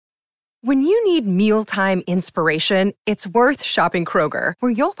When you need mealtime inspiration, it's worth shopping Kroger,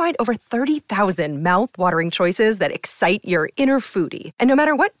 where you'll find over 30,000 mouth-watering choices that excite your inner foodie. And no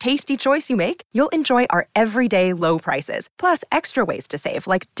matter what tasty choice you make, you'll enjoy our everyday low prices, plus extra ways to save,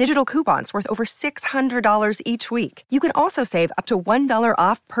 like digital coupons worth over $600 each week. You can also save up to $1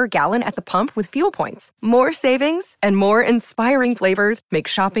 off per gallon at the pump with fuel points. More savings and more inspiring flavors make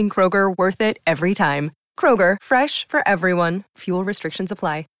shopping Kroger worth it every time. Kroger, fresh for everyone. Fuel restrictions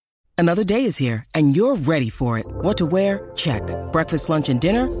apply. Another day is here, and you're ready for it. What to wear? Check. Breakfast, lunch, and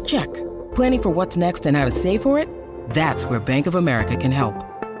dinner? Check. Planning for what's next and how to save for it? That's where Bank of America can help.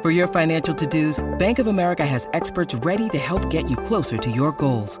 For your financial to-dos, Bank of America has experts ready to help get you closer to your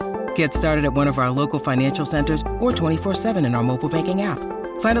goals. Get started at one of our local financial centers or 24/7 in our mobile banking app.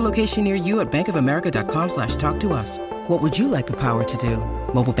 Find a location near you at bankofamerica.com/talktous. What would you like the power to do?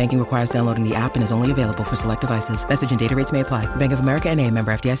 Mobile banking requires downloading the app and is only available for select devices. Message and data rates may apply. Bank of America N.A.,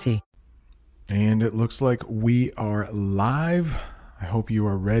 member FDIC. And it looks like we are live. I hope you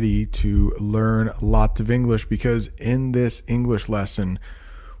are ready to learn lots of English, because in this English lesson,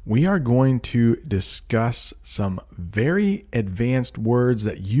 we are going to discuss some very advanced words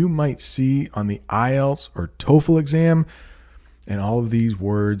that you might see on the IELTS or TOEFL exam. And all of these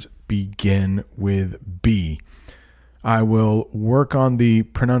words begin with B. I will work on the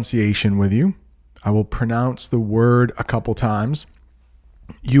pronunciation with you. I will pronounce the word a couple times.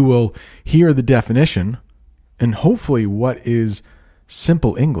 You will hear the definition and hopefully what is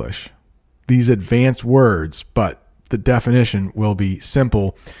simple English. These advanced words, but the definition will be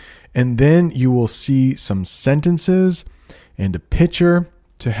simple. And then you will see some sentences and a picture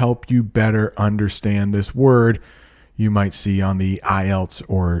to help you better understand this word you might see on the IELTS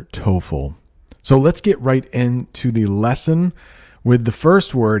or TOEFL. So let's get right into the lesson with the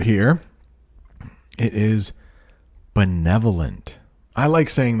first word here. It is benevolent. I like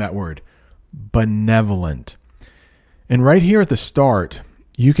saying that word, benevolent. And right here at the start,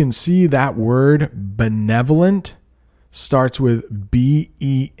 you can see that word benevolent starts with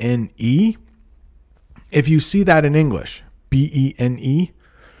B-E-N-E. If you see that in English, B-E-N-E,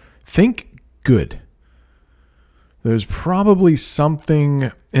 think good. There's probably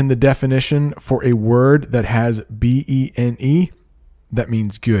something in the definition for a word that has B-E-N-E that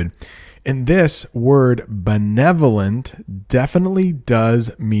means good. And this word benevolent definitely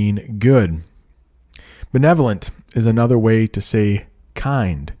does mean good. Benevolent is another way to say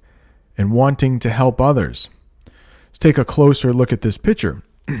kind and wanting to help others. Let's take a closer look at this picture.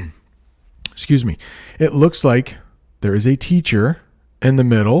 Excuse me. It looks like there is a teacher in the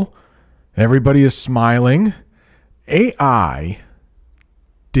middle. Everybody is smiling. AI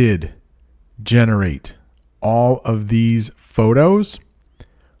did generate all of these photos.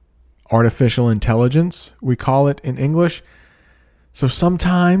 Artificial intelligence, we call it in English. So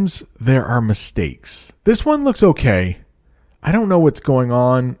sometimes there are mistakes. This one looks okay. I don't know what's going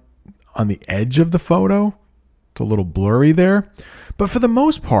on the edge of the photo. It's a little blurry there. But for the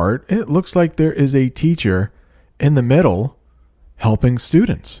most part, it looks like there is a teacher in the middle helping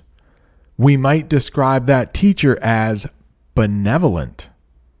students. We might describe that teacher as benevolent.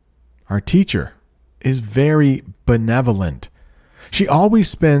 Our teacher is very benevolent. She always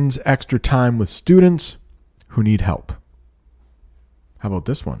spends extra time with students who need help. How about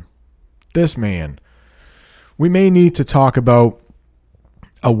this one? This man. We may need to talk about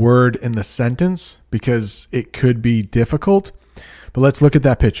a word in the sentence because it could be difficult. But let's look at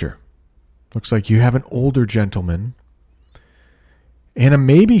that picture. Looks like you have an older gentleman. And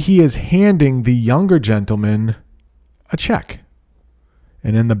maybe he is handing the younger gentleman a check.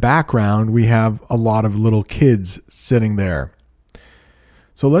 And in the background, we have a lot of little kids sitting there.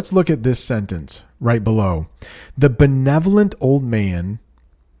 So let's look at this sentence right below. The benevolent old man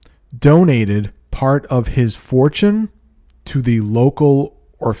donated part of his fortune to the local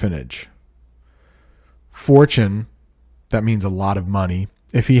orphanage. Fortune, that means a lot of money.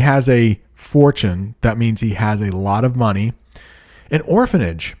 If he has a fortune, that means he has a lot of money. An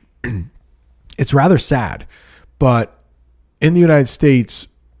orphanage, it's rather sad, but in the United States,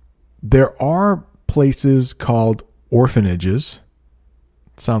 there are places called orphanages.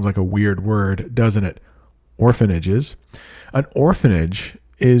 Sounds like a weird word, doesn't it? Orphanages. An orphanage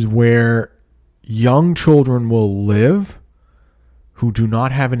is where young children will live who do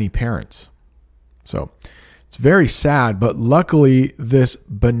not have any parents. So it's very sad, but luckily this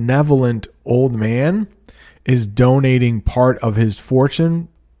benevolent old man is donating part of his fortune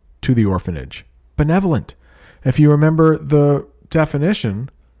to the orphanage. Benevolent. If you remember the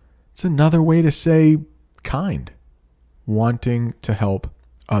definition, it's another way to say kind, wanting to help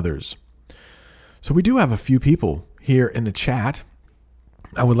others. So we do have a few people here in the chat.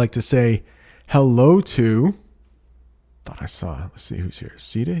 I would like to say hello to, thought I saw, let's see who's here.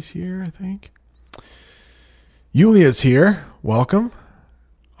 Sita's here, I think. Yulia's here. Welcome.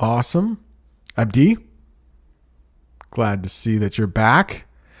 Awesome. Abdi, glad to see that you're back.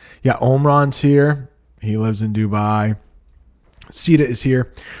 Yeah, Omran's here. He lives in Dubai. Sita is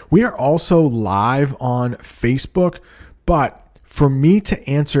here. We are also live on Facebook, but for me to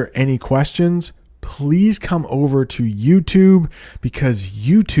answer any questions, please come over to YouTube because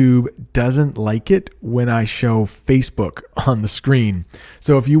YouTube doesn't like it when I show Facebook on the screen.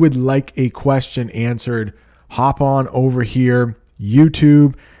 So if you would like a question answered, hop on over here,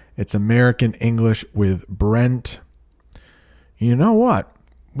 YouTube. It's American English with Brent. You know what?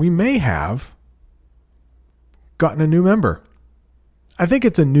 We may have gotten a new member. I think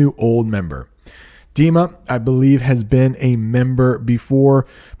it's a new old member. Dima, I believe, has been a member before,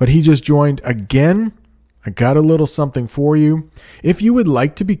 but he just joined again. I got a little something for you. If you would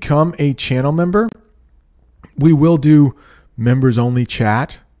like to become a channel member, we will do members only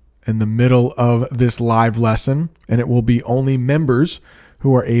chat in the middle of this live lesson, and it will be only members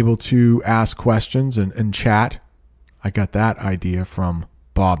who are able to ask questions and chat. I got that idea from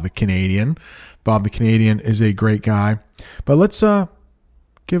Bob the Canadian. Bob the Canadian is a great guy. But let's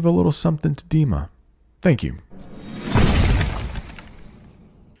give a little something to Dima. Thank you.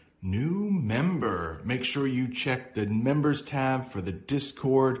 New member. Make sure you check the members tab for the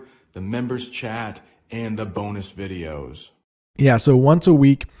Discord, the members chat, and the bonus videos. Yeah, so once a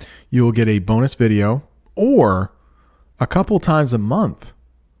week, you'll get a bonus video, or a couple times a month,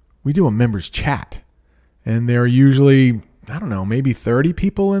 we do a members chat. And there are usually, I don't know, maybe 30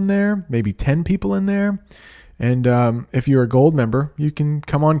 people in there, maybe 10 people in there. And if you're a gold member, you can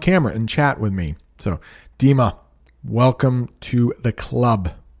come on camera and chat with me. So, Dima, welcome to the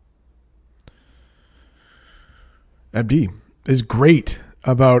club. Abdi is great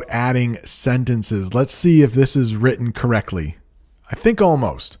about adding sentences. Let's see if this is written correctly. I think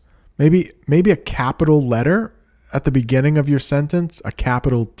almost. Maybe a capital letter at the beginning of your sentence, a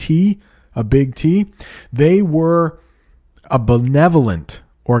capital T, a big T. They were a benevolent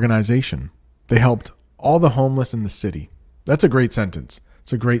organization. They helped all the homeless in the city. That's a great sentence.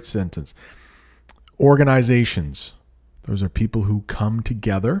 It's a great sentence. Organizations. Those are people who come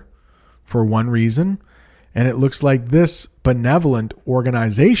together for one reason. And it looks like this benevolent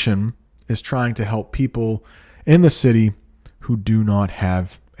organization is trying to help people in the city who do not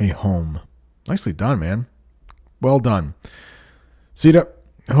have a home. Nicely done, man. Well done. Sita,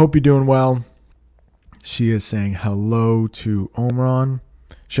 I hope you're doing well. She is saying hello to Omran.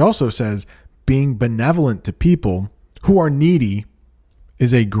 She also says, being benevolent to people who are needy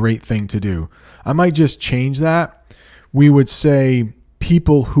is a great thing to do. I might just change that. We would say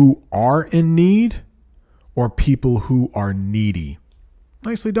people who are in need or people who are needy.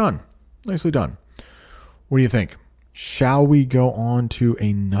 Nicely done. Nicely done. What do you think? Shall we go on to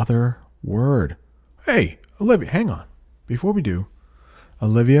another word? Hey, Olivia, hang on. Before we do,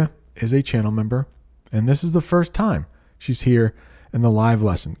 Olivia is a channel member, and this is the first time she's here in the live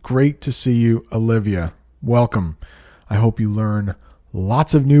lesson. Great to see you, Olivia. Welcome. I hope you learn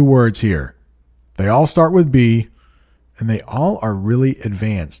lots of new words here. They all start with B, and they all are really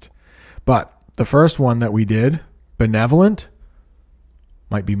advanced. But the first one that we did, benevolent,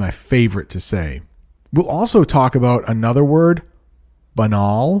 might be my favorite to say. We'll also talk about another word,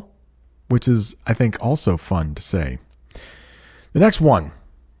 banal, which is, I think, also fun to say. The next one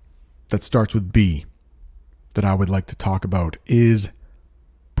that starts with B that I would like to talk about is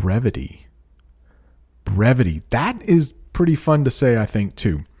brevity. Brevity. That is pretty fun to say, I think,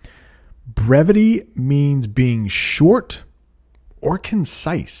 too. Brevity means being short or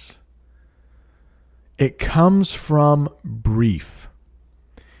concise. It comes from brief.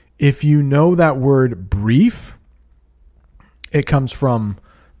 If you know that word brief, it comes from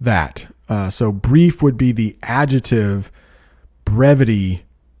that. So brief would be the adjective. Brevity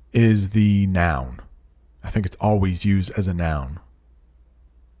is the noun. I think it's always used as a noun.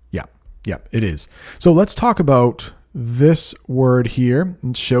 Yeah, it is. So let's talk about this word here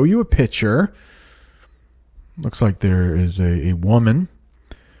and show you a picture. Looks like there is a woman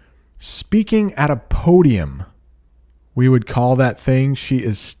speaking at a podium. We would call that thing she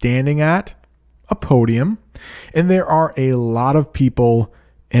is standing at a podium. And there are a lot of people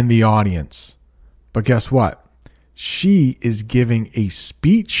in the audience. But guess what? She is giving a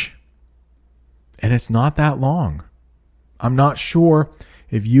speech, and it's not that long. I'm not sure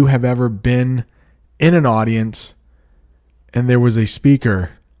if you have ever been in an audience and there was a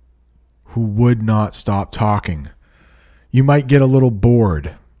speaker who would not stop talking. You might get a little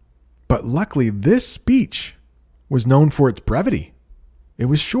bored. But luckily, this speech was known for its brevity. It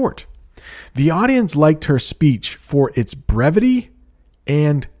was short. The audience liked her speech for its brevity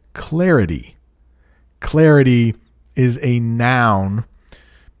and clarity. Clarity is a noun,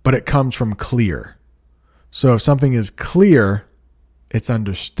 but it comes from clear. So if something is clear, it's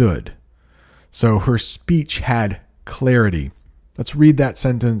understood. So her speech had clarity. Let's read that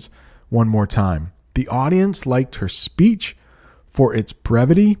sentence one more time. The audience liked her speech for its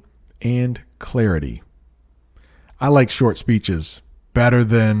brevity and clarity. I like short speeches better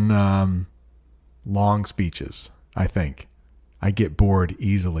than long speeches, I think. I get bored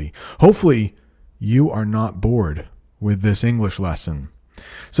easily. Hopefully, you are not bored with this English lesson.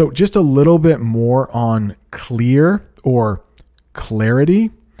 So just a little bit more on clear or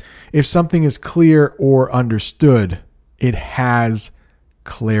clarity. If something is clear or understood, it has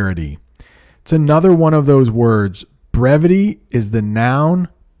clarity. It's another one of those words. Brevity is the noun.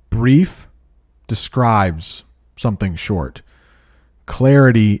 Brief describes something short.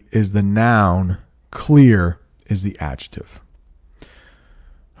 Clarity is the noun. Clear is the adjective.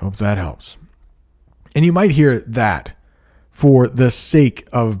 Hope that helps. And you might hear that for the sake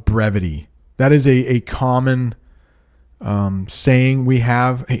of brevity. That is a common saying we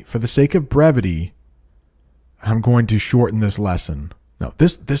have. Hey, for the sake of brevity, I'm going to shorten this lesson. No,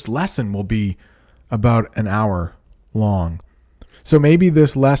 this lesson will be about an hour long. So maybe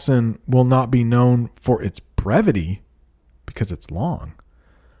this lesson will not be known for its brevity because it's long,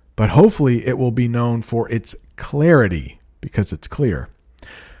 but hopefully it will be known for its clarity because it's clear.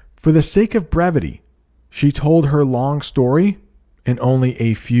 For the sake of brevity, she told her long story in only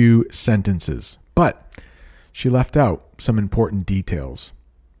a few sentences, but she left out some important details.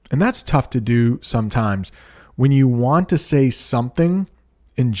 And that's tough to do sometimes when you want to say something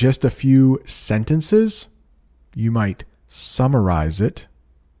in just a few sentences. You might summarize it.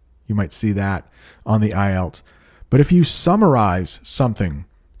 You might see that on the IELTS. But if you summarize something,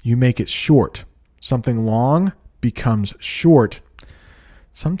 you make it short. Something long becomes short.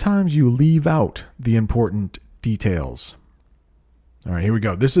 Sometimes you leave out the important details. All right, here we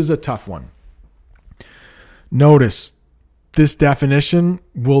go. This is a tough one. Notice this definition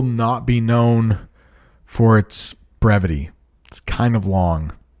will not be known for its brevity. It's kind of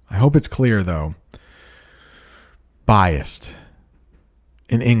long. I hope it's clear, though. Biased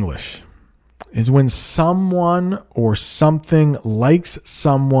in English is when someone or something likes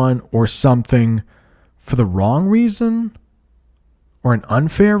someone or something for the wrong reason or an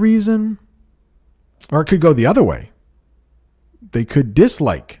unfair reason, or it could go the other way. They could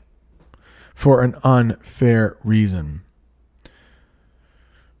dislike for an unfair reason.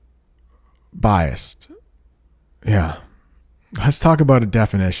 Biased. Yeah. Let's talk about a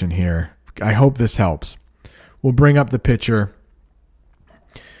definition here. I hope this helps. We'll bring up the picture.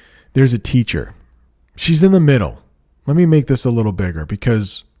 There's a teacher. She's in the middle. Let me make this a little bigger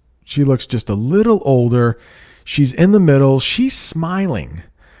because she looks just a little older. She's in the middle. She's smiling.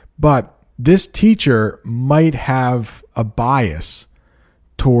 But this teacher might have a bias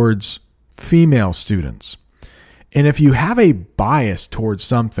towards female students. And if you have a bias towards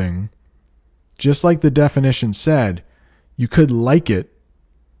something, just like the definition said, you could like it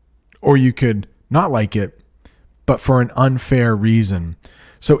or you could not like it, but for an unfair reason.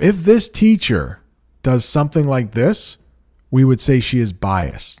 So if this teacher does something like this, we would say she is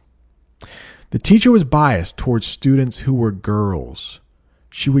biased. The teacher was biased towards students who were girls.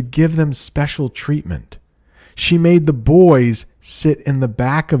 She would give them special treatment. She made the boys sit in the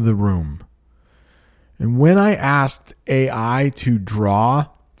back of the room. And when I asked AI to draw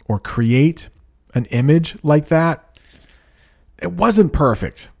or create an image like that, it wasn't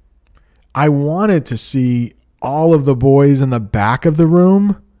perfect. I wanted to see all of the boys in the back of the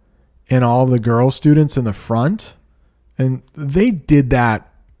room and all of the girl students in the front. And they did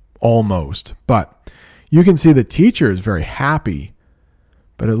that almost. But you can see the teacher is very happy.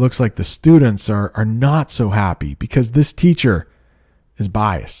 But it looks like the students are not so happy because this teacher is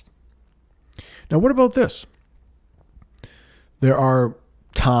biased. Now, what about this? There are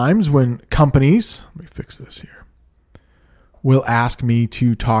times when companies, let me fix this here, will ask me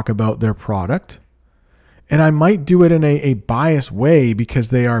to talk about their product. And I might do it in a biased way because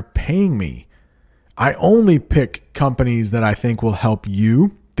they are paying me. I only pick companies that I think will help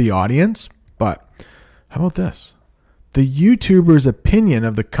you, the audience. But how about this? The YouTuber's opinion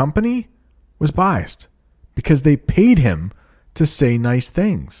of the company was biased because they paid him to say nice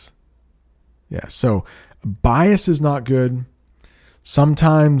things. Yeah, so bias is not good.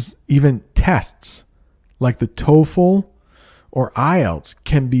 Sometimes even tests like the TOEFL or IELTS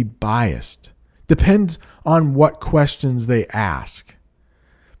can be biased. Depends on what questions they ask.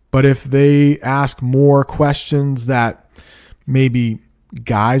 But if they ask more questions that maybe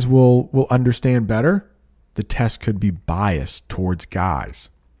guys will understand better, the test could be biased towards guys.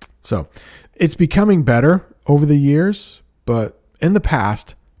 So it's becoming better over the years, but in the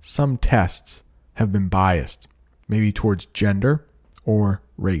past, some tests have been biased, maybe towards gender or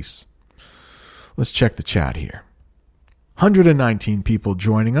race. Let's check the chat here. 119 people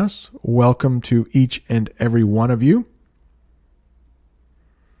joining us. Welcome to each and every one of you.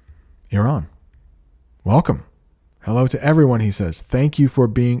 You're on. Welcome. Hello to everyone, he says. Thank you for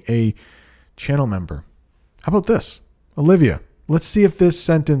being a channel member. How about this? Olivia, let's see if this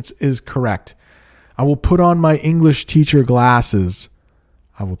sentence is correct. I will put on my English teacher glasses.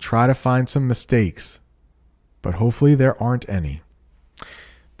 I will try to find some mistakes, but hopefully there aren't any.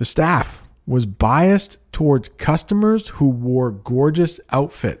 The staff was biased towards customers who wore gorgeous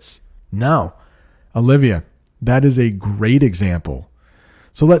outfits. Now, Olivia, that is a great example.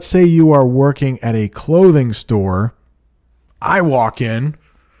 So let's say you are working at a clothing store. I walk in,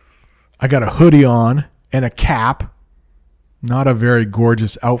 I got a hoodie on and a cap, not a very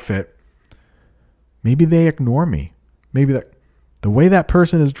gorgeous outfit. Maybe they ignore me. Maybe the way that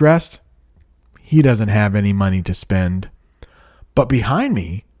person is dressed, he doesn't have any money to spend. But behind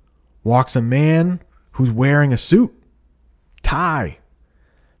me walks a man who's wearing a suit, tie.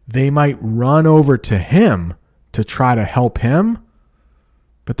 They might run over to him to try to help him,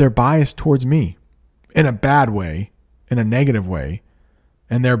 but they're biased towards me in a bad way, in a negative way,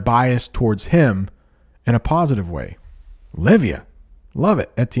 and they're biased towards him in a positive way. Olivia, love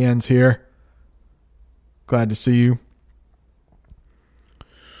it. Etienne's here. Glad to see you.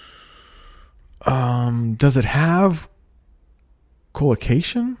 Does it have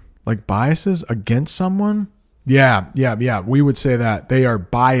collocation, like biases against someone? Yeah. We would say that they are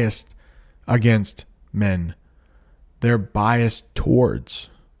biased against men. They're biased towards.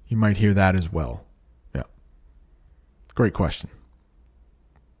 You might hear that as well. Yeah. Great question.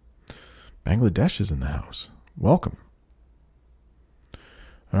 Bangladesh is in the house. Welcome.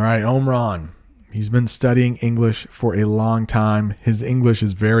 All right, Omran. He's been studying English for a long time. His English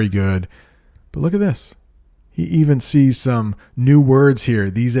is very good. But look at this. He even sees some new words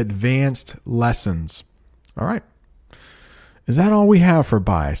here, these advanced lessons. All right. Is that all we have for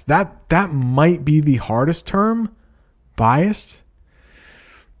bias? That might be the hardest term, biased,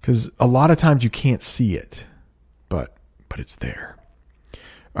 because a lot of times you can't see it, but it's there.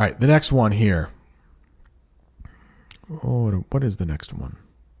 All right, the next one here. Oh, what is the next one?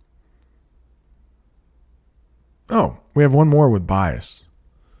 Oh, we have one more with bias.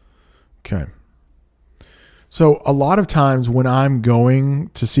 Okay. So a lot of times when I'm going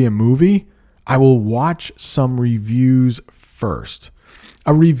to see a movie, I will watch some reviews first.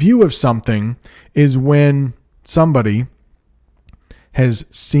 A review of something is when somebody has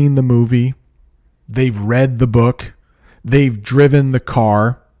seen the movie, they've read the book, they've driven the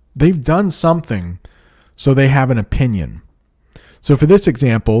car, they've done something, so they have an opinion. So for this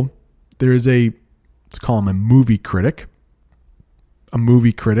example, there is let's call him a movie critic. A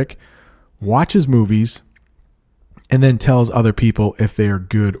movie critic watches movies and then tells other people if they are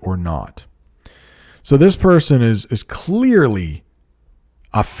good or not. So this person is clearly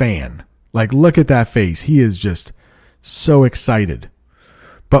a fan. Like, look at that face. He is just so excited.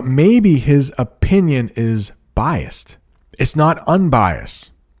 But maybe his opinion is biased. It's not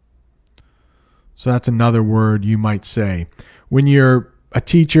unbiased. So that's another word you might say. When you're a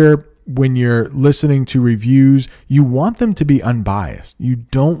teacher, when you're listening to reviews, you want them to be unbiased. You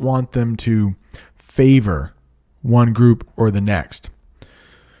don't want them to favor one group or the next.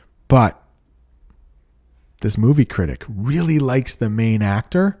 But this movie critic really likes the main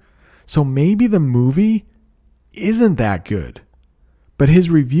actor, so maybe the movie isn't that good. But his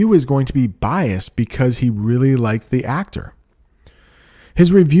review is going to be biased because he really likes the actor.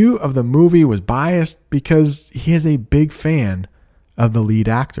 His review of the movie was biased because he is a big fan of the lead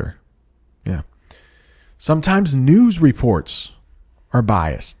actor. Yeah. Sometimes news reports are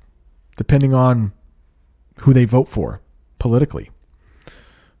biased, depending on who they vote for politically.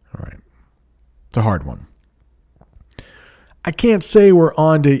 All right. It's a hard one. I can't say we're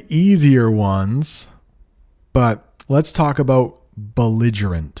on to easier ones, but let's talk about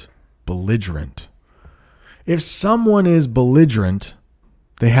belligerent. Belligerent. If someone is belligerent,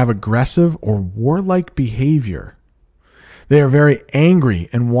 they have aggressive or warlike behavior. They are very angry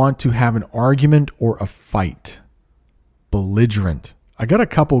and want to have an argument or a fight. Belligerent. I got a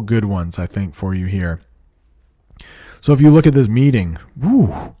couple good ones, I think, for you here. So if you look at this meeting,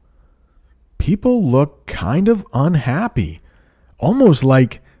 people look kind of unhappy, almost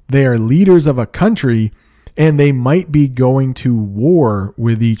like they are leaders of a country and they might be going to war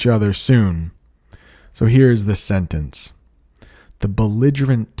with each other soon. So here's the sentence. The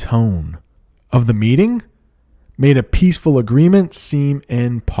belligerent tone of the meeting made a peaceful agreement seem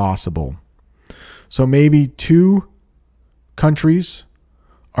impossible. So maybe two countries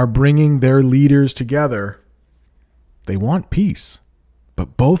are bringing their leaders together. They want peace,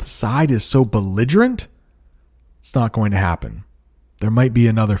 but both sides is so belligerent, it's not going to happen. There might be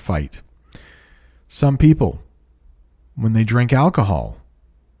another fight. Some people, when they drink alcohol,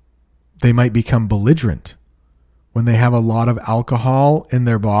 they might become belligerent. When they have a lot of alcohol in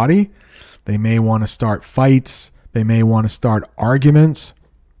their body, they may want to start fights. They may want to start arguments.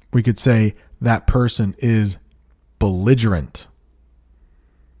 We could say that person is belligerent.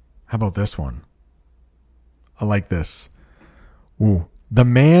 How about this one? I like this. Ooh, the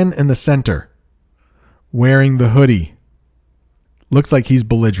man in the center wearing the hoodie looks like he's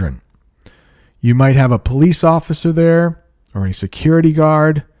belligerent. You might have a police officer there or a security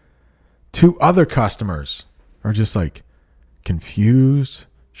guard. Two other customers are just like confused,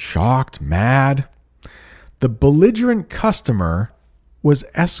 shocked, mad. The belligerent customer was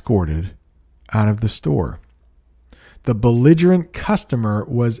escorted out of the store. The belligerent customer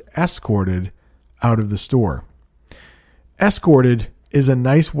was escorted out of the store. Escorted is a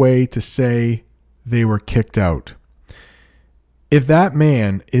nice way to say they were kicked out. If that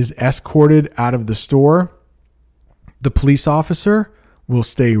man is escorted out of the store, the police officer will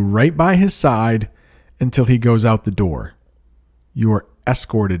stay right by his side until he goes out the door. You are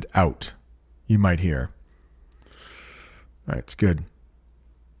escorted out, you might hear. All right, it's good.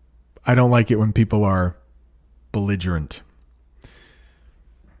 I don't like it when people are belligerent.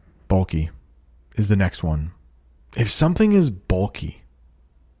 Bulky is the next one. If something is bulky,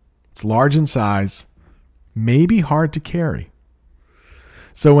 it's large in size, may be hard to carry.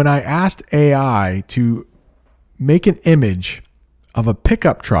 So when I asked AI to make an image of a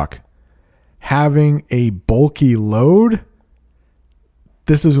pickup truck having a bulky load,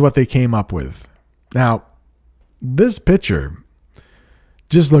 this is what they came up with. Now, this picture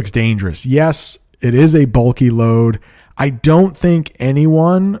just looks dangerous. Yes, it is a bulky load. I don't think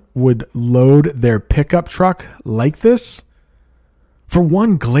anyone would load their pickup truck like this for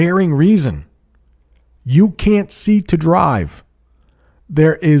one glaring reason. You can't see to drive.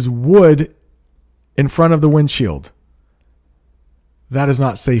 There is wood in front of the windshield. That is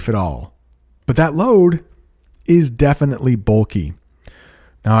not safe at all. But that load is definitely bulky.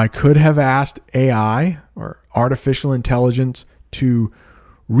 Now, I could have asked AI or artificial intelligence to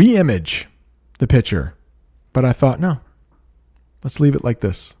re-image the picture, but I thought, no, let's leave it like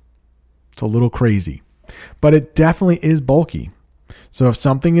this. It's a little crazy, but it definitely is bulky. So if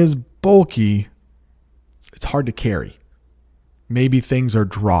something is bulky, it's hard to carry. Maybe things are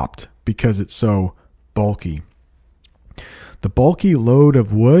dropped because it's so bulky. The bulky load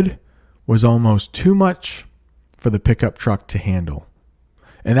of wood was almost too much for the pickup truck to handle.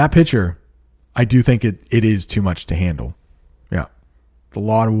 In that picture, I do think it is too much to handle. Yeah, a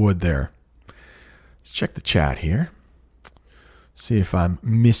lot of wood there. Let's check the chat here. See if I'm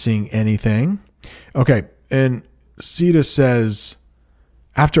missing anything. Okay, and Sita says,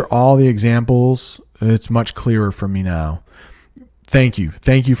 after all the examples, it's much clearer for me now. Thank you.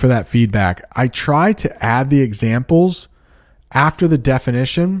 Thank you for that feedback. I try to add the examples after the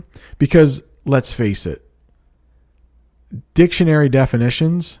definition because, let's face it, dictionary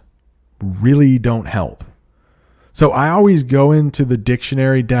definitions really don't help. So I always go into the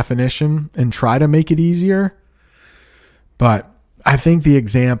dictionary definition and try to make it easier. But I think the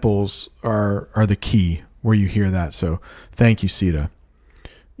examples are the key where you hear that. So thank you, Sita.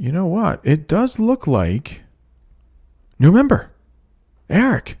 You know what? It does look like new member,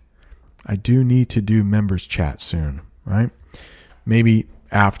 Eric. I do need to do members chat soon, right? Maybe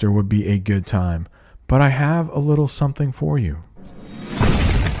after would be a good time. But I have a little something for you.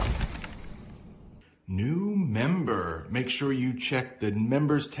 New member. Make sure you check the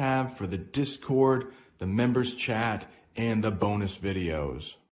members tab for the Discord, the members chat, and the bonus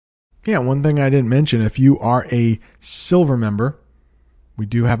videos. Yeah, one thing I didn't mention, if you are a silver member, we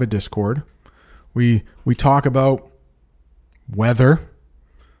do have a Discord. We talk about weather.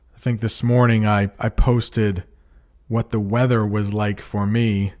 I think this morning I posted what the weather was like for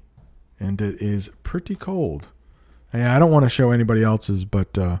me, and it is pretty cold. And I don't want to show anybody else's,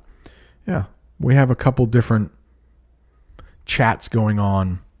 but yeah, we have a couple different chats going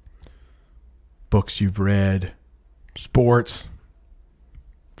on. Books you've read, sports,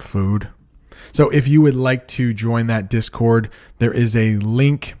 food. So if you would like to join that Discord, there is a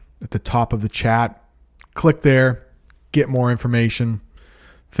link at the top of the chat. Click there, get more information.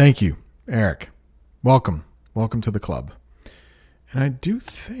 Thank you, Eric. Welcome. Welcome to the club. And I do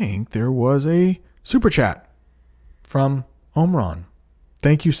think there was a super chat from Omron,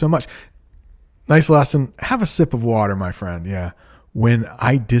 thank you so much. Nice lesson. Have a sip of water, my friend. Yeah. When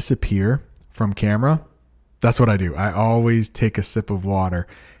I disappear from camera, that's what I do. I always take a sip of water.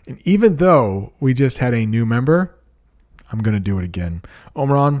 And even though we just had a new member, I'm going to do it again.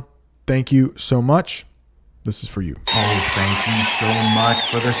 Omron, thank you so much. This is for you. Oh, thank you so much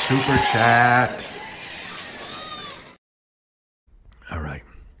for the super chat. All right.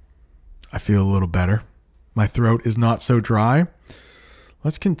 I feel a little better. My throat is not so dry.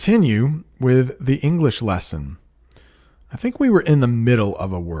 Let's continue with the English lesson. I think we were in the middle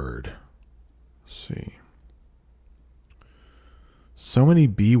of a word. Let's see. So many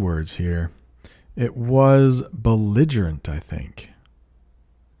B words here. It was belligerent, I think.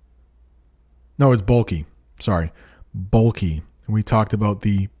 No, it's bulky. Sorry. Bulky. And we talked about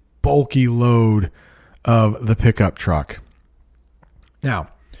the bulky load of the pickup truck. Now,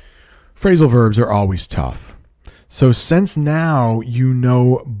 phrasal verbs are always tough. So since now you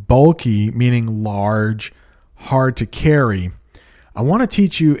know bulky, meaning large, hard to carry, I want to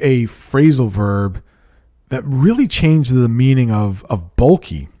teach you a phrasal verb that really changed the meaning of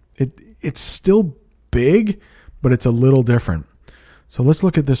bulky. It's still big, but it's a little different. So let's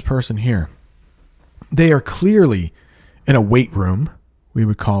look at this person here. They are clearly in a weight room, we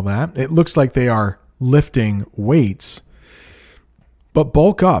would call that. It looks like they are lifting weights, but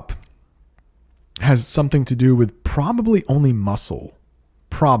bulk up has something to do with probably only muscle.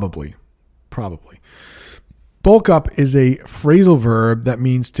 Probably. Bulk up is a phrasal verb that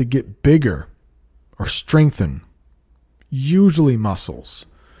means to get bigger or strengthen. Usually muscles.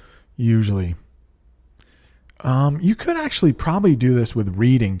 Usually. You could actually probably do this with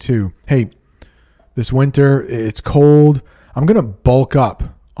reading too. Hey, this winter, it's cold. I'm going to bulk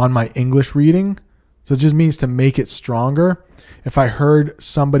up on my English reading. So it just means to make it stronger. If I heard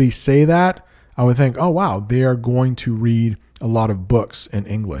somebody say that, I would think, oh, wow, they are going to read a lot of books in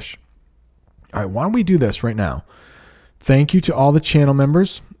English. All right, why don't we do this right now? Thank you to all the channel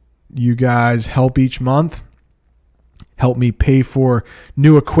members. You guys help each month. Help me pay for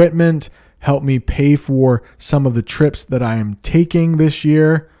new equipment. Help me pay for some of the trips that I am taking this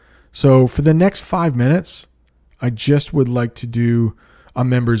year. So for the next 5 minutes, I just would like to do a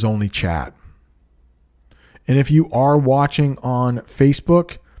members only chat. And if you are watching on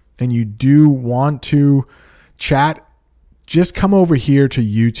Facebook and you do want to chat, just come over here to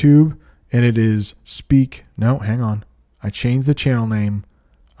YouTube, and it is I changed the channel name,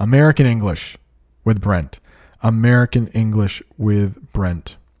 American English with Brent. American English with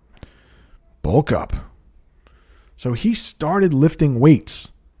Brent. Bulk up. So he started lifting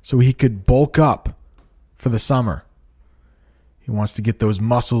weights so he could bulk up for the summer. He wants to get those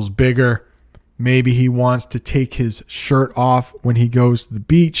muscles bigger. Maybe he wants to take his shirt off when he goes to the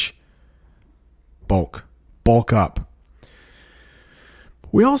beach. Bulk up.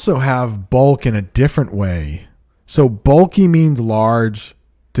 We also have bulk in a different way. So bulky means large,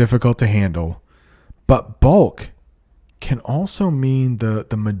 difficult to handle. But bulk can also mean the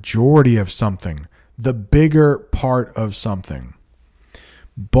majority of something, the bigger part of something.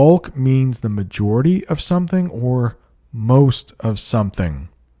 Bulk means the majority of something or most of something.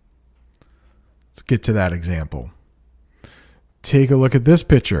 Let's get to that example. Take a look at this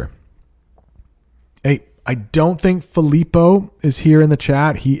picture. Hey, I don't think Filippo is here in the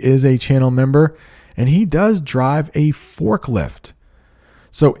chat. He is a channel member, and he does drive a forklift.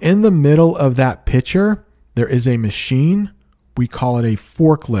 So in the middle of that picture, there is a machine. We call it a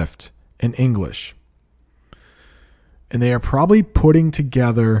forklift in English. And they are probably putting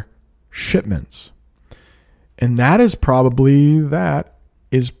together shipments. And that is probably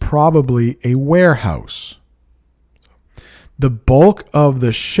a warehouse. The bulk of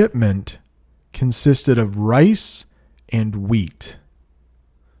the shipment consisted of rice and wheat.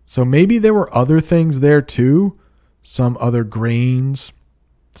 So maybe there were other things there too, some other grains,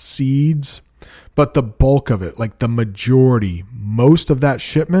 seeds, but the bulk of it, like the majority, most of that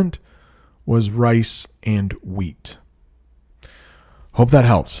shipment was rice and wheat. Hope that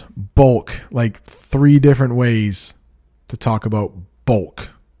helps. Bulk, like 3 different ways to talk about bulk.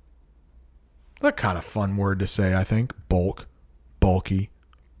 That kind of fun word to say, I think. Bulk, bulky,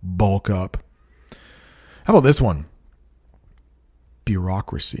 bulk up. How about this one?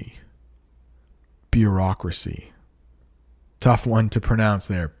 Bureaucracy. Bureaucracy. Tough one to pronounce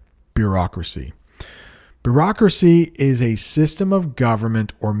there. Bureaucracy. Bureaucracy is a system of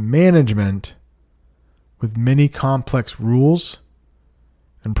government or management with many complex rules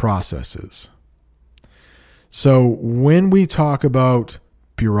and processes. So when we talk about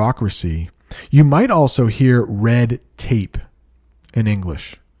bureaucracy, you might also hear red tape in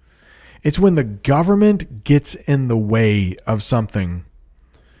English. It's when the government gets in the way of something.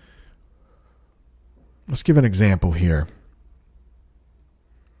 Let's give an example here.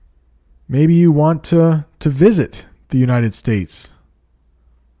 Maybe you want to visit the United States.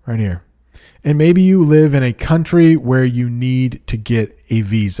 Right here. And maybe you live in a country where you need to get a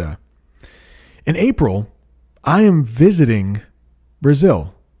visa. In April, I am visiting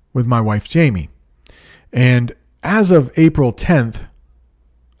Brazil with my wife, Jamie. And as of April 10th,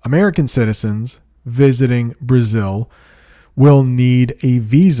 American citizens visiting Brazil will need a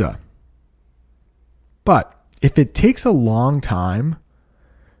visa. But if it takes a long time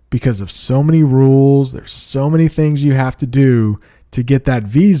because of so many rules, there's so many things you have to do to get that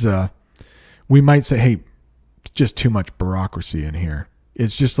visa, we might say, hey, it's just too much bureaucracy in here.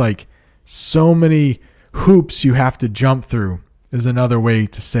 It's just like so many hoops you have to jump through is another way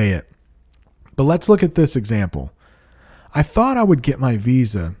to say it. But let's look at this example. I thought I would get my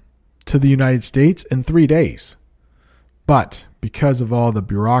visa to the United States in 3 days. But because of all the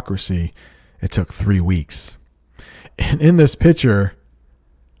bureaucracy, it took 3 weeks. And in this picture,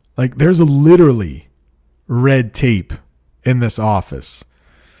 like there's literally red tape in this office.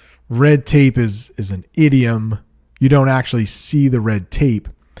 Red tape is an idiom. You don't actually see the red tape,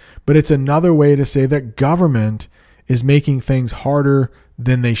 but it's another way to say that government is making things harder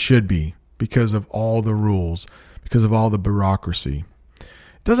than they should be because of all the rules, because of all the bureaucracy.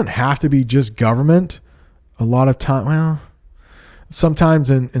 It doesn't have to be just government. A lot of time, sometimes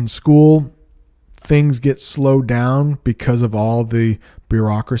in school, things get slowed down because of all the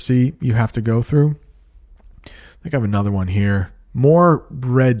bureaucracy you have to go through. I think I have another one here. More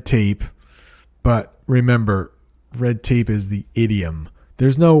red tape, but remember, red tape is the idiom.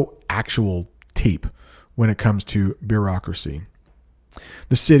 There's no actual tape when it comes to bureaucracy.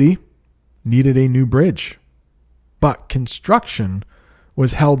 The city needed a new bridge, but construction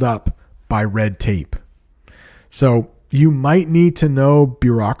was held up by red tape. So you might need to know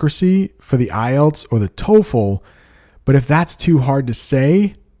bureaucracy for the IELTS or the TOEFL, but if that's too hard to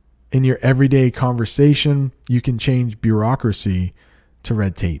say in your everyday conversation, you can change bureaucracy to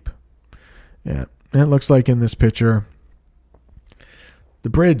red tape. Yeah, and it looks like in this picture, the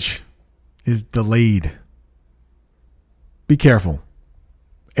bridge is delayed. Be careful.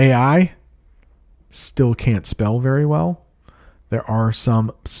 AI still can't spell very well. There are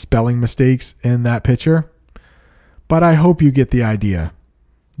some spelling mistakes in that picture, but I hope you get the idea.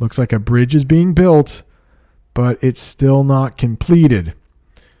 Looks like a bridge is being built, but it's still not completed.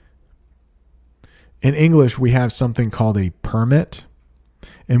 In English, we have something called a permit.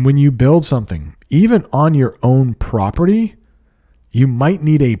 And when you build something, even on your own property, you might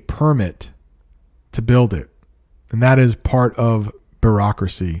need a permit to build it. And that is part of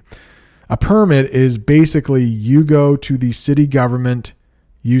bureaucracy. A permit is basically you go to the city government,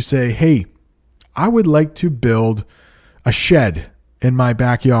 you say, hey, I would like to build a shed in my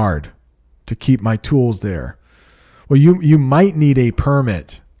backyard to keep my tools there. Well, you might need a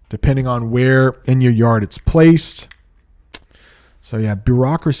permit depending on where in your yard it's placed. So yeah,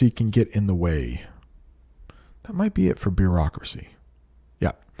 bureaucracy can get in the way. That might be it for bureaucracy.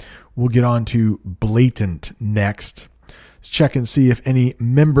 Yeah. We'll get on to blatant next. Let's check and see if any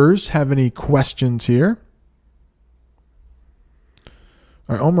members have any questions here.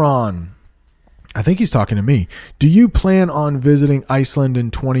 All right, Omran. I think he's talking to me. Do you plan on visiting Iceland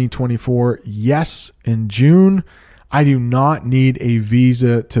in 2024? Yes, in June. I do not need a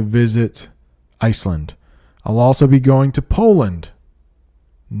visa to visit Iceland. I'll also be going to Poland.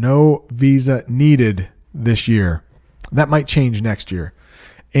 No visa needed this year. That might change next year.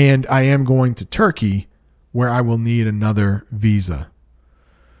 And I am going to Turkey, where I will need another visa.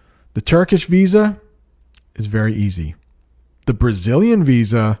 The Turkish visa is very easy. The Brazilian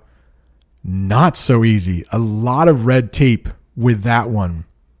visa, not so easy. A lot of red tape with that one.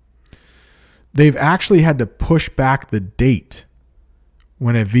 They've actually had to push back the date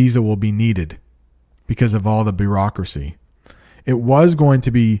when a visa will be needed because of all the bureaucracy. It was going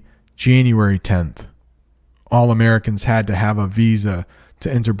to be January 10th. All Americans had to have a visa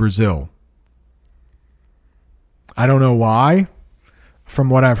to enter Brazil. I don't know why. From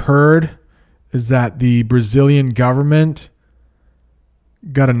what I've heard is that the Brazilian government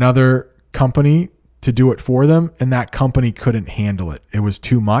got another company to do it for them, and that company couldn't handle it. It was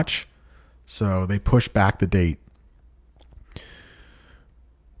too much. So they pushed back the date.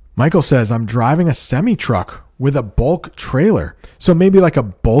 Michael says, I'm driving a semi-truck with a bulk trailer. So maybe like a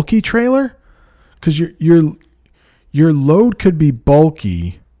bulky trailer? Because your load could be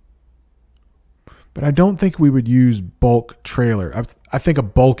bulky, but I don't think we would use bulk trailer. I think a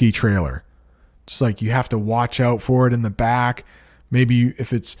bulky trailer. Just like you have to watch out for it in the back. Maybe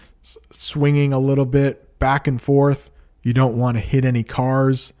if it's swinging a little bit back and forth, you don't want to hit any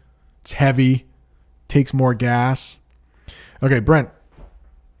cars. It's heavy, takes more gas. Okay, Brent,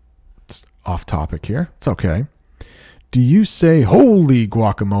 it's off topic here. It's okay. Do you say holy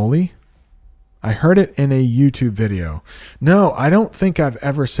guacamole? I heard it in a YouTube video. No, I don't think I've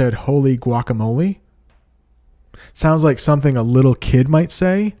ever said holy guacamole. Sounds like something a little kid might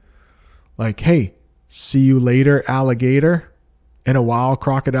say. Like, hey, see you later, alligator, in a wild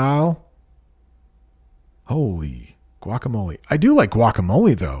crocodile. Holy guacamole. I do like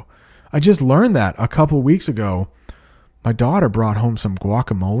guacamole, though. I just learned that a couple weeks ago. My daughter brought home some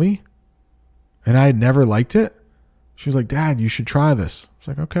guacamole, and I had never liked it. She was like, Dad, you should try this. I was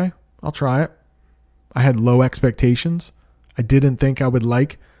like, okay, I'll try it. I had low expectations. I didn't think I would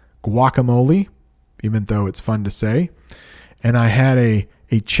like guacamole, even though it's fun to say. And I had a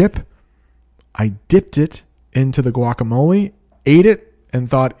chip. I dipped it into the guacamole, ate it, and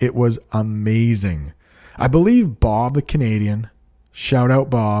thought it was amazing. I believe Bob the Canadian, shout out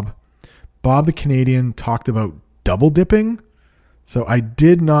Bob the Canadian talked about double dipping. So I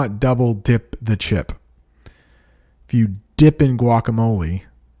did not double dip the chip. If you dip in guacamole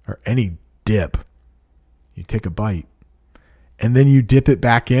or any dip, you take a bite and then you dip it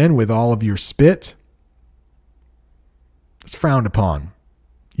back in with all of your spit. It's frowned upon.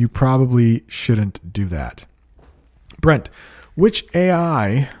 You probably shouldn't do that. Brent, which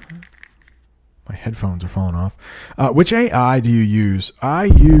AI... My headphones are falling off. Which AI do you use?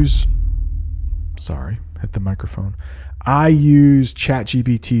 Sorry, hit the microphone. I use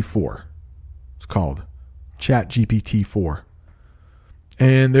ChatGPT-4. It's called ChatGPT-4.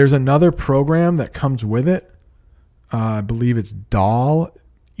 And there's another program that comes with it. I believe it's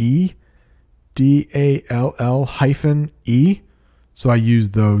DALL-E. DALL-E. So I use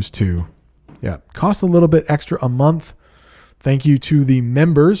those two. Yeah, costs a little bit extra a month. Thank you to the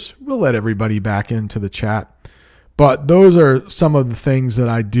members. We'll let everybody back into the chat. But those are some of the things that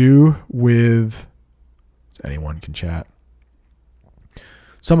I do with... Anyone can chat.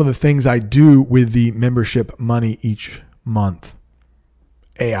 Some of the things I do with the membership money each month.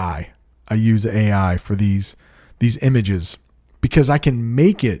 AI. I use AI for these images because I can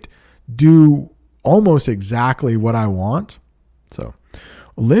make it do almost exactly what I want. So,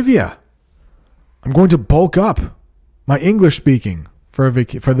 Olivia, I'm going to bulk up my English speaking for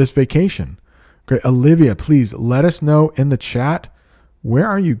this vacation. Great. Olivia, please let us know in the chat, where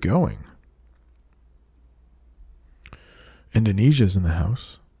are you going? Indonesia's in the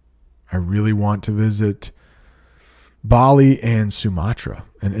house. I really want to visit Bali and Sumatra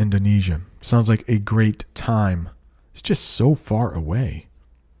in Indonesia. Sounds like a great time. It's just so far away.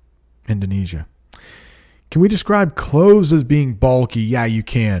 Indonesia. Can we describe clothes as being bulky? Yeah, you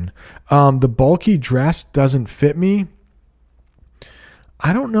can. The bulky dress doesn't fit me.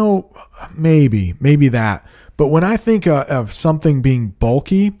 I don't know. Maybe that. But when I think of something being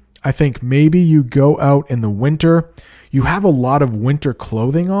bulky, I think maybe you go out in the winter, you have a lot of winter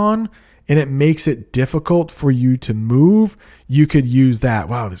clothing on, and it makes it difficult for you to move. You could use that.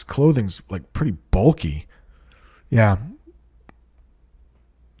 Wow, this clothing's like pretty bulky. Yeah.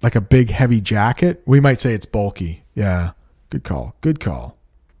 Like a big heavy jacket. We might say it's bulky. Yeah. Good call. All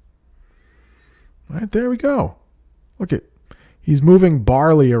right, there we go. Look at, he's moving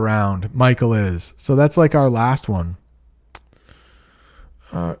barley around. Michael is. So that's like our last one.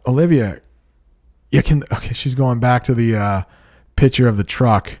 Olivia, okay, she's going back to the picture of the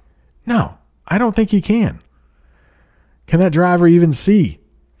truck. No, I don't think you can. Can that driver even see?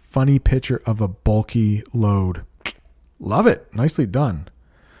 Funny picture of a bulky load. Love it. Nicely done.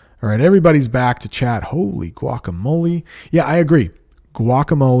 All right, everybody's back to chat. Holy guacamole. Yeah, I agree.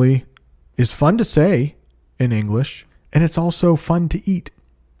 Guacamole is fun to say in English, and it's also fun to eat.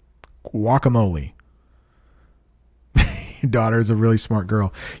 Guacamole. Your daughter is a really smart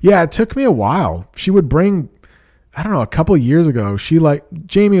girl. Yeah, it took me a while. She would bring, I don't know, a couple of years ago,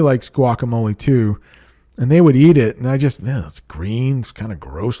 Jamie likes guacamole too, and they would eat it, and I just, it's green, it's kind of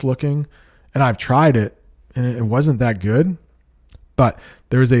gross looking, and I've tried it, and it wasn't that good. But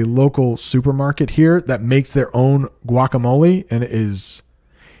there's a local supermarket here that makes their own guacamole, and it's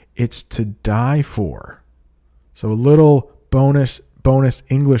to die for. So a little bonus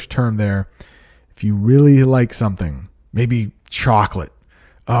English term there. If you really like something, maybe chocolate,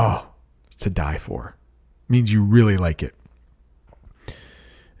 it's to die for. Means you really like it.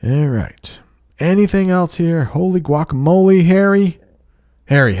 All right. Anything else here? Holy guacamole, Harry?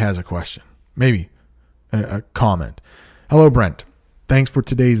 Harry has a question. Maybe a comment. Hello, Brent. Thanks for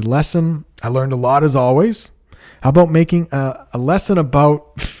today's lesson. I learned a lot as always. How about making a lesson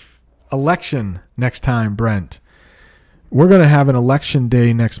about election next time, Brent? We're going to have an election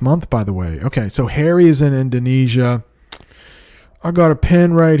day next month, by the way. Okay, so Harry is in Indonesia. I got a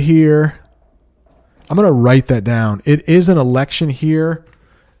pen right here. I'm going to write that down. It is an election here.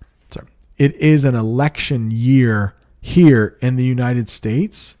 Sorry. It is an election year here in the United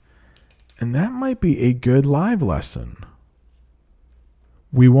States. And that might be a good live lesson.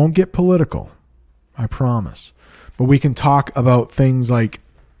 We won't get political, I promise. But we can talk about things like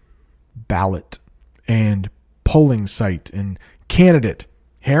ballot and polling site and candidate.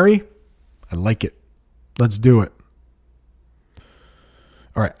 Harry, I like it. Let's do it.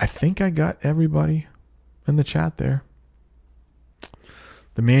 All right, I think I got everybody in the chat there.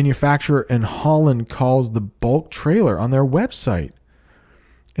 The manufacturer in Holland calls the bulk trailer on their website.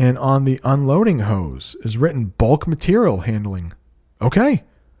 And on the unloading hose is written bulk material handling. Okay.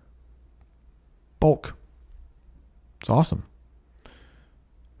 Bulk. It's awesome.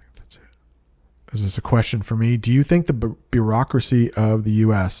 That's it. Is this a question for me? Do you think the bureaucracy of the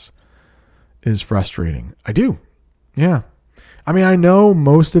U.S. is frustrating? I do. Yeah. I mean, I know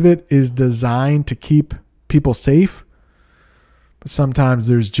most of it is designed to keep people safe, but sometimes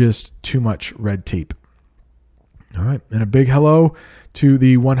there's just too much red tape. All right. And a big hello to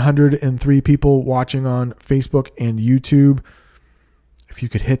the 103 people watching on Facebook and YouTube. If you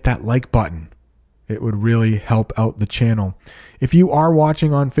could hit that like button, it would really help out the channel. If you are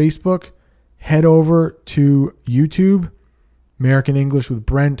watching on Facebook, head over to YouTube, American English with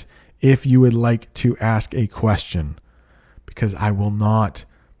Brent, if you would like to ask a question, because I will not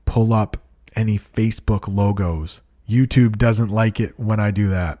pull up any Facebook logos. YouTube doesn't like it when I do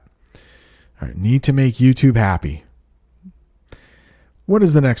that. All right, need to make YouTube happy. What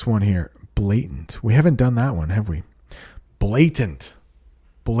is the next one here? Blatant. We haven't done that one, have we? Blatant.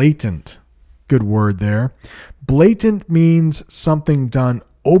 Blatant. Good word there. Blatant means something done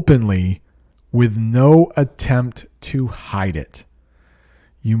openly with no attempt to hide it.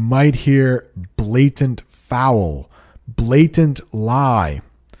 You might hear blatant foul, blatant lie.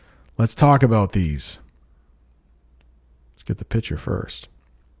 Let's talk about these. Let's get the picture first.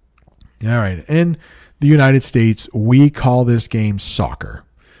 All right. In the United States, we call this game soccer.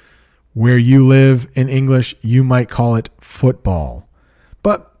 Where you live in English, you might call it football.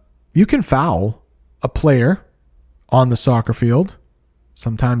 But you can foul a player on the soccer field.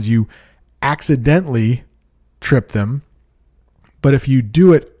 Sometimes you accidentally trip them. But if you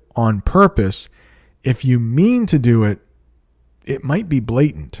do it on purpose, if you mean to do it, it might be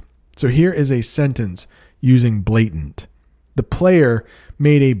blatant. So here is a sentence using blatant. The player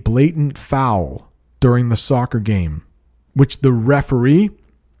made a blatant foul during the soccer game, which the referee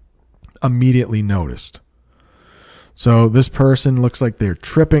immediately noticed. So this person looks like they're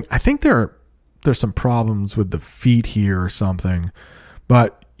tripping. I think there's some problems with the feet here or something,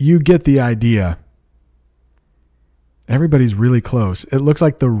 but you get the idea. Everybody's really close. It looks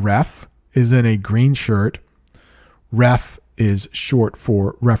like the ref is in a green shirt. Ref is short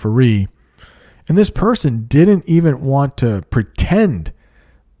for referee. And this person didn't even want to pretend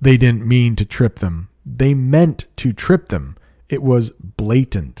they didn't mean to trip them. They meant to trip them. It was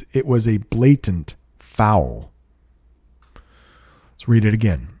blatant. It was a blatant foul. Let's read it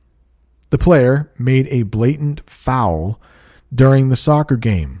again. The player made a blatant foul during the soccer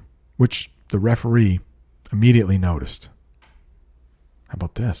game, which the referee immediately noticed. How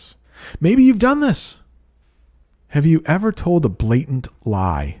about this? Maybe you've done this. Have you ever told a blatant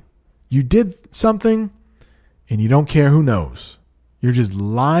lie? You did something and you don't care who knows. You're just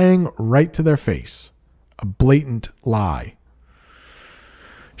lying right to their face. A blatant lie.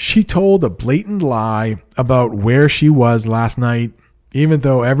 She told a blatant lie about where she was last night, even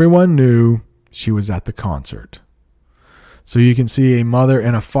though everyone knew she was at the concert. So you can see a mother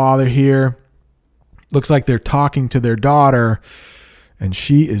and a father here. Looks like they're talking to their daughter, and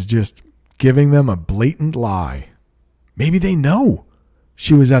she is just giving them a blatant lie. Maybe they know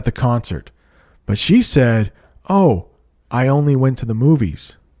she was at the concert, but she said, "Oh, I only went to the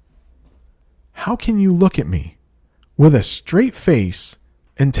movies." How can you look at me with a straight face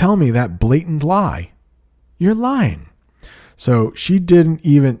and tell me that blatant lie? You're lying. So she didn't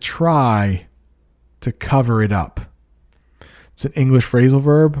even try to cover it up. It's an English phrasal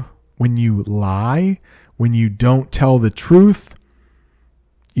verb. When you lie, when you don't tell the truth,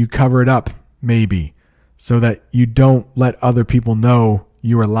 you cover it up, maybe, so that you don't let other people know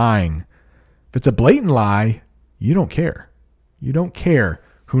you are lying. If it's a blatant lie, you don't care. You don't care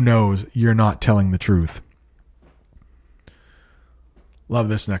who knows you're not telling the truth. Love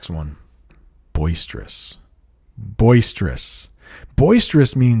this next one. Boisterous. Boisterous.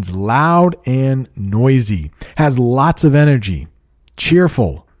 Boisterous means loud and noisy, has lots of energy,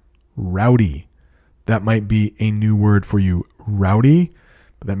 cheerful, rowdy. That might be a new word for you. Rowdy,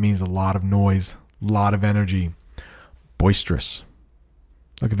 but that means a lot of noise, a lot of energy. Boisterous.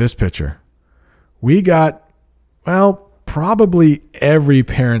 Look at this picture. We got, well, probably every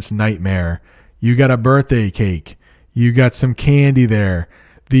parent's nightmare. You got a birthday cake. You got some candy there.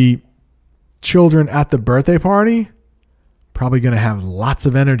 The children at the birthday party, probably going to have lots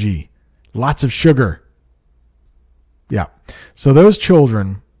of energy, lots of sugar. Yeah. So those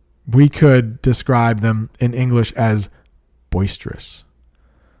children, we could describe them in English as boisterous.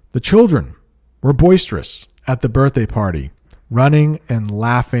 The children were boisterous at the birthday party, running and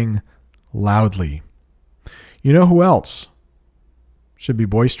laughing loudly. You know who else should be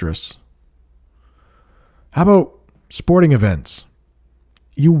boisterous? How about sporting events?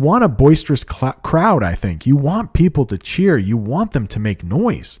 You want a boisterous crowd, I think. You want people to cheer. You want them to make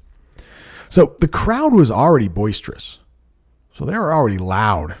noise. So the crowd was already boisterous. So they were already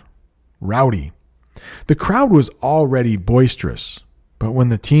loud, rowdy. The crowd was already boisterous. But when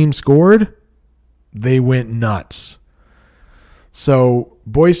the team scored, they went nuts. So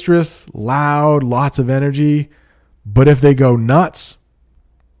boisterous, loud, lots of energy. But if they go nuts,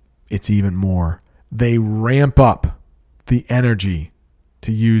 it's even more. They ramp up the energy,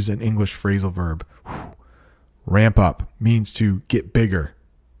 to use an English phrasal verb. Ramp up means to get bigger.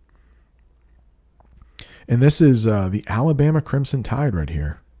 And this is the Alabama Crimson Tide right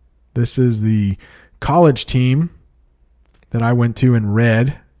here. This is the college team that I went to and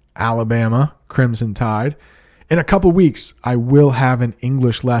read, Alabama Crimson Tide. In a couple weeks, I will have an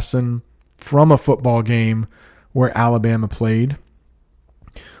English lesson from a football game where Alabama played.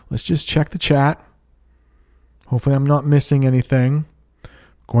 Let's just check the chat. Hopefully I'm not missing anything.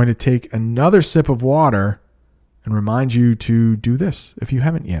 Going to take another sip of water and remind you to do this if you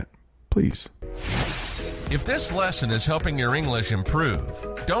haven't yet. Please. If this lesson is helping your English improve,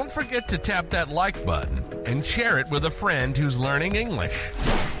 don't forget to tap that like button and share it with a friend who's learning English.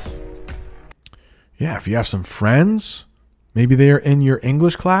 Yeah, if you have some friends, maybe they're in your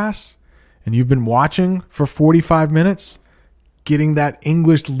English class and you've been watching for 45 minutes, getting that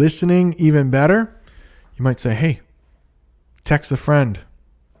English listening even better, you might say, hey, text a friend.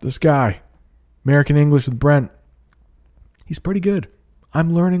 This guy, American English with Brent, he's pretty good.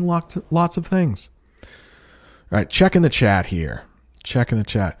 I'm learning lots of things. All right, check in the chat here. Check in the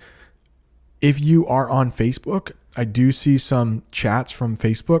chat. If you are on Facebook, I do see some chats from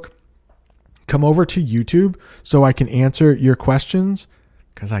Facebook. Come over to YouTube so I can answer your questions,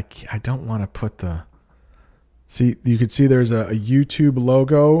 because I don't want to put the... See, you can see there's a YouTube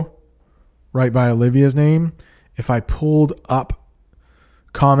logo right by Olivia's name. If I pulled up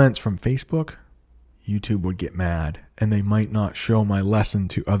comments from Facebook, YouTube would get mad and they might not show my lesson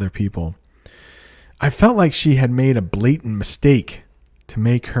to other people. I felt like she had made a blatant mistake to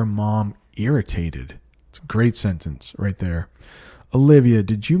make her mom irritated. It's a great sentence right there. Olivia,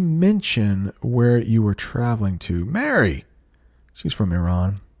 did you mention where you were traveling to? Mary, she's from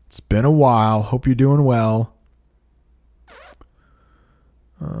Iran. It's been a while. Hope you're doing well.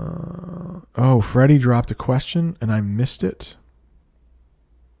 Freddie dropped a question and I missed it.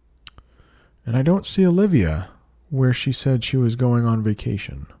 And I don't see Olivia where she said she was going on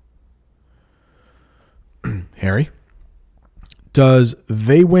vacation. Harry, does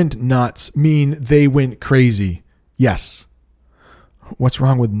they went nuts mean they went crazy? Yes. What's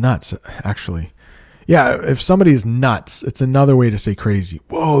wrong with nuts, actually? Yeah, if somebody is nuts, it's another way to say crazy.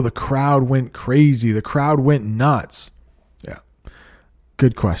 Whoa, the crowd went crazy. The crowd went nuts. Yeah.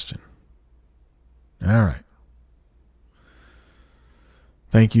 Good question. All right.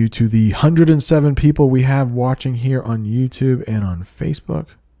 Thank you to the 107 people we have watching here on YouTube and on Facebook.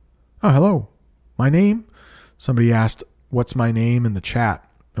 Oh, hello. My name? Somebody asked, what's my name in the chat?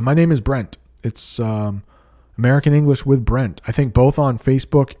 And my name is Brent. It's American English with Brent. I think both on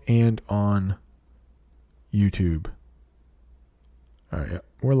Facebook and on YouTube. All right, yeah,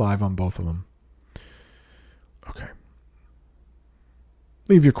 we're live on both of them. Okay.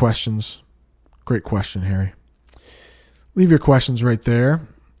 Leave your questions. Great question, Harry. Leave your questions right there,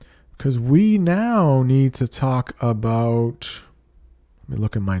 because we now need to talk about... Let me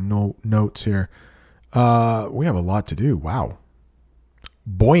look at my notes here. We have a lot to do. Wow.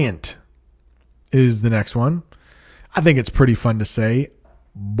 Buoyant is the next one. I think it's pretty fun to say.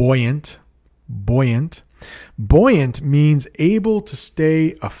 Buoyant. Buoyant. Buoyant means able to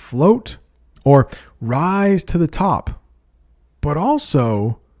stay afloat or rise to the top, but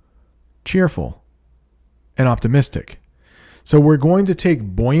also cheerful and optimistic. So we're going to take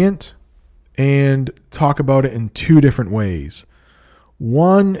buoyant and talk about it in two different ways.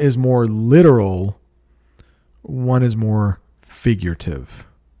 One is more literal, one is more figurative.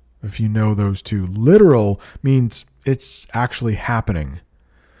 if you know those two. Literal means it's actually happening,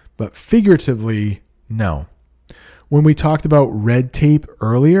 but figuratively, no. When we talked about red tape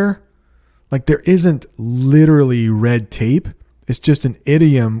earlier, like there isn't literally red tape. It's just an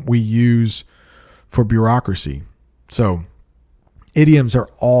idiom we use for bureaucracy. So idioms are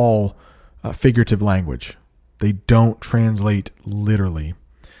all figurative language. They don't translate literally.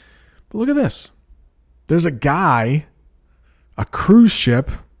 But look at this. There's a guy, a cruise ship,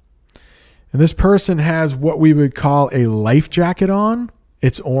 and this person has what we would call a life jacket on.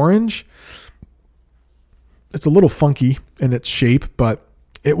 It's orange. It's a little funky in its shape, but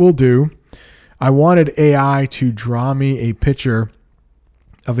it will do. I wanted AI to draw me a picture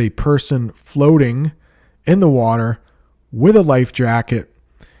of a person floating in the water with a life jacket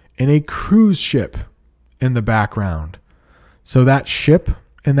and a cruise ship in the background. So that ship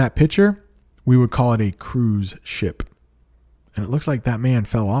in that picture, we would call it a cruise ship. And it looks like that man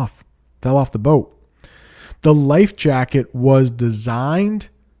fell off the boat. The life jacket was designed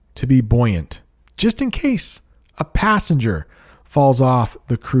to be buoyant, just in case a passenger falls off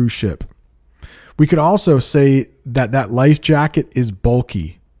the cruise ship. We could also say that that life jacket is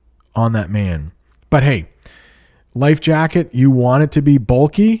bulky on that man. But hey, life jacket, you want it to be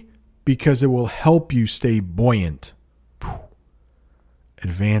bulky because it will help you stay buoyant.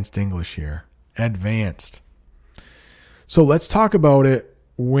 Advanced English here. Advanced. So let's talk about it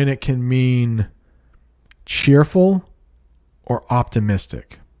when it can mean cheerful or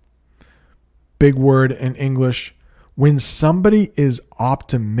optimistic. Big word in English. When somebody is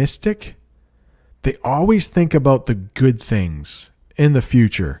optimistic, they always think about the good things in the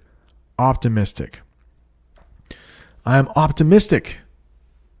future. Optimistic. I am optimistic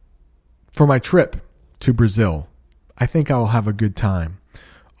for my trip to Brazil. I think I'll have a good time.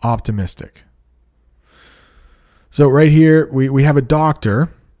 Optimistic. So right here, we have a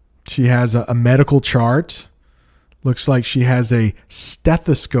doctor. She has a medical chart. Looks like she has a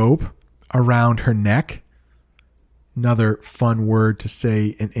stethoscope around her neck. Another fun word to say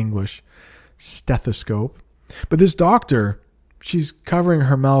in English. Stethoscope. But this doctor, she's covering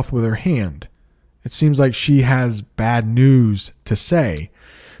her mouth with her hand. It seems like she has bad news to say.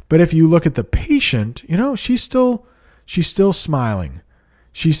 But if you look at the patient, she's still smiling.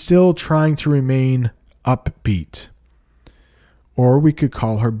 She's still trying to remain upbeat. Or we could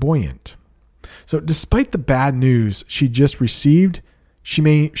call her buoyant. So despite the bad news she just received,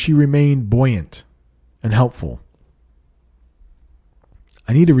 she remained buoyant and helpful.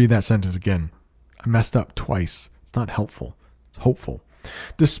 I need to read that sentence again. I messed up twice. It's not helpful. It's hopeful.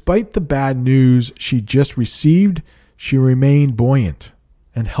 Despite the bad news she just received, she remained buoyant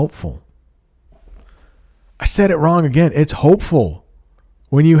and helpful. I said it wrong again. It's hopeful.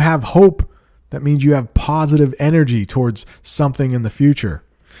 When you have hope, that means you have positive energy towards something in the future.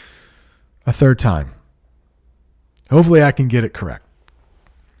 A third time. Hopefully I can get it correct.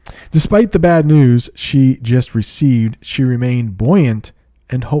 Despite the bad news she just received, she remained buoyant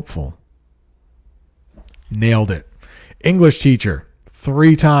and hopeful. Nailed it. English teacher.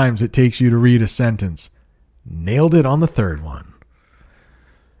 3 times it takes you to read a sentence. Nailed it on the third one.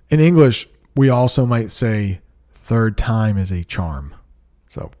 In English, we also might say third time is a charm.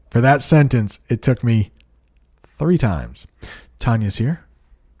 So for that sentence, it took me 3 times. Tanya's here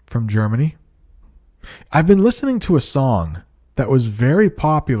from Germany. I've been listening to a song that was very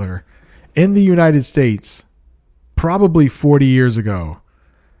popular in the United States probably 40 years ago.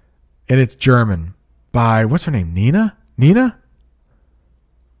 And it's German by, what's her name? Nina?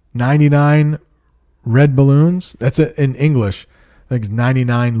 99 Red Balloons. That's it in English. I think it's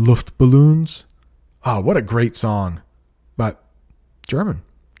 99 Luftballons. Oh, what a great song. But German.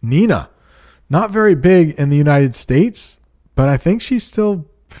 Nina. Not very big in the United States, but I think she's still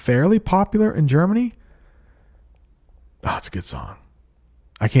fairly popular in Germany. Oh, it's a good song.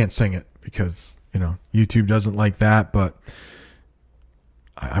 I can't sing it because, YouTube doesn't like that, but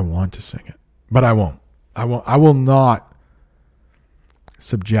I want to sing it. But I won't. I will not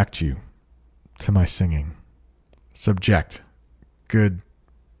subject you to my singing. Subject. Good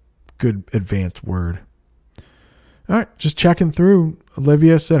advanced word. All right, just checking through.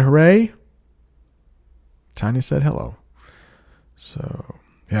 Olivia said hooray. Tanya said hello. So,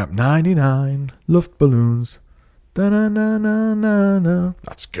 yeah, 99 Luftballons. Da-na-na-na-na-na.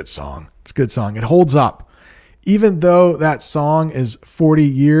 That's a good song. It's a good song. It holds up. Even though that song is 40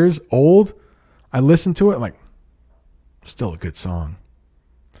 years old, I listen to it like, still a good song.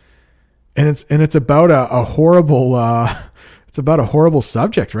 And it's about a horrible it's about a horrible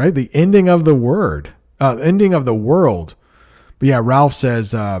subject, right? The ending of the world. But yeah, Ralph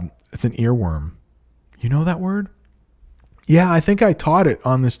says it's an earworm. You know that word? Yeah, I think I taught it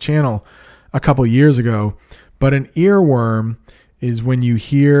on this channel a couple years ago. But an earworm is when you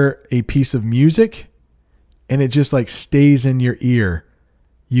hear a piece of music and it just like stays in your ear.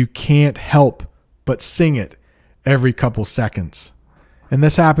 You can't help but sing it every couple seconds. And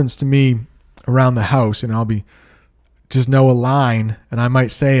this happens to me around the house, and I'll be just know a line and I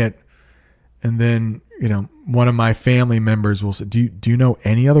might say it. And then, one of my family members will say, do you know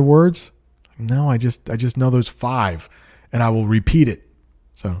any other words? No, I just know those 5, and I will repeat it.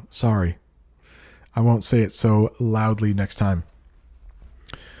 So sorry. I won't say it so loudly next time.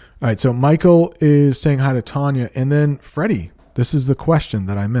 All right. So Michael is saying hi to Tanya, and then Freddie, this is the question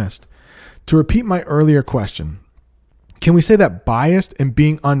that I missed. To repeat my earlier question, can we say that biased and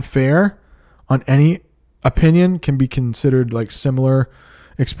being unfair on any opinion can be considered like similar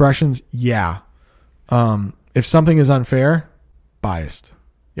expressions? Yeah. If something is unfair, biased.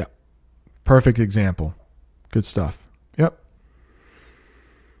 Yep. Perfect example. Good stuff. Yep.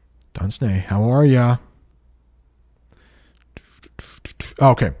 Dunsney, how are ya?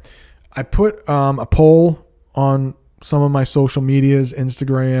 Okay. I put a poll on some of my social medias,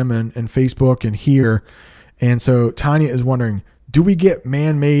 Instagram and Facebook and here. And so Tanya is wondering, do we get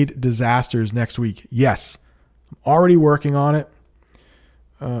man-made disasters next week? Yes. I'm already working on it.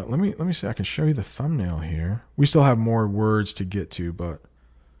 Let me see. I can show you the thumbnail here. We still have more words to get to, but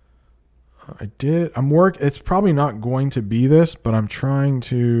it's probably not going to be this, but I'm trying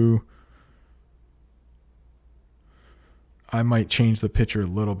to. I might change the picture a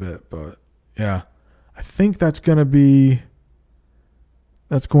little bit, but yeah, I think that's going to be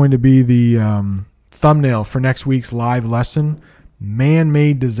the thumbnail for next week's live lesson,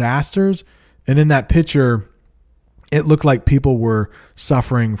 man-made disasters. And in that picture, it looked like people were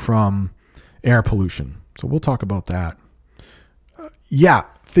suffering from air pollution. So we'll talk about that. Yeah,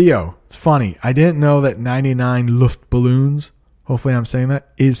 Theo, it's funny. I didn't know that 99 Luftballons, hopefully I'm saying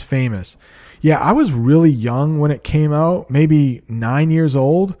that, is famous. Yeah, I was really young when it came out, maybe 9 years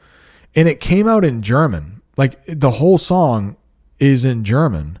old, and it came out in German. Like the whole song is in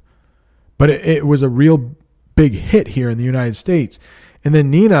German, but it was a real big hit here in the United States. And then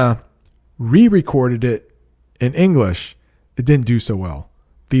Nina re-recorded it in English. It didn't do so well.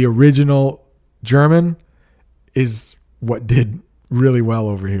 The original German is what did really well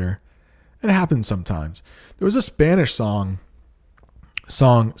over here. It happens sometimes. There was a Spanish song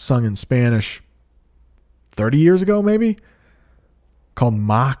sung in Spanish 30 years ago, maybe, called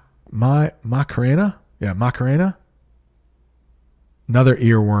Macarena. Yeah, Macarena. Another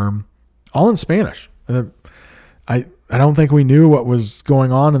earworm, all in Spanish. I don't think we knew what was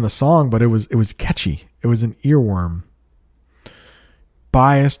going on in the song, but it was catchy. It was an earworm.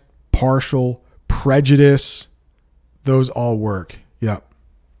 Biased, partial, prejudice, those all work. Yep.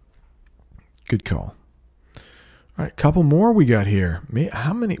 Good call. All right, couple more we got here.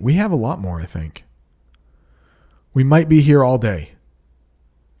 How many? We have a lot more, I think. We might be here all day.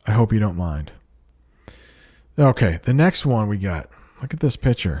 I hope you don't mind. Okay, the next one we got. Look at this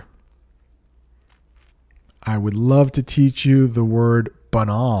picture. I would love to teach you the word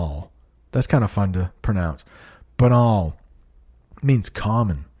banal. That's kind of fun to pronounce. Banal means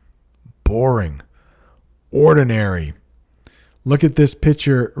common, boring, ordinary. Look at this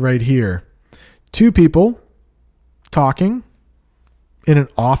picture right here. 2 people talking in an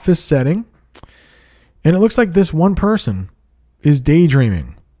office setting, and it looks like this one person is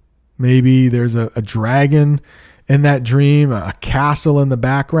daydreaming. Maybe there's a dragon in that dream, a castle in the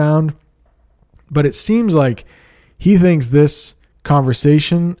background, but it seems like he thinks this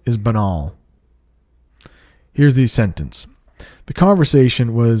conversation is banal. Here's the sentence. The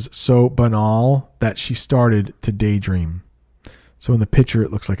conversation was so banal that she started to daydream. So in the picture,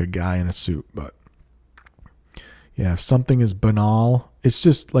 it looks like a guy in a suit, but yeah, if something is banal, it's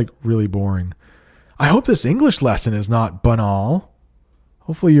just like really boring. I hope this English lesson is not banal.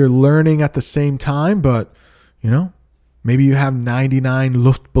 Hopefully you're learning at the same time, but maybe you have 99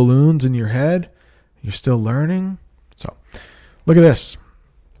 Luftballons in your head. You're still learning. So look at this.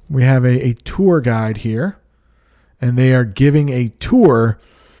 We have a tour guide here, and they are giving a tour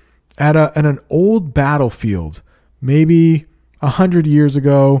at an old battlefield. Maybe 100 years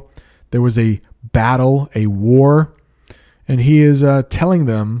ago, there was a battle, a war, and he is telling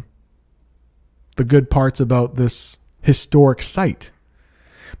them the good parts about this historic site.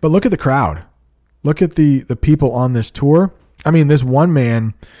 But look at the crowd. Look at the people on this tour. I mean, this one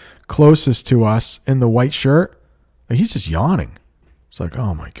man closest to us in the white shirt, he's just yawning. It's like,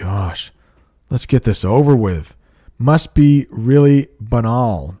 oh my gosh, let's get this over with. Must be really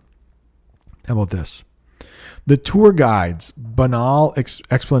banal. How about this? The tour guide's banal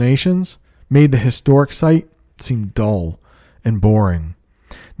explanations made the historic site seem dull. and boring.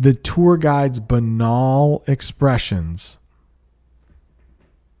 The tour guide's banal expressions.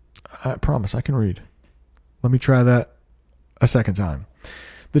 I promise I can read. Let me try that a second time.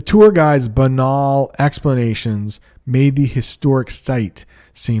 The tour guide's banal explanations made the historic site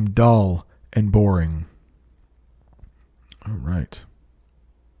seem dull and boring. All right.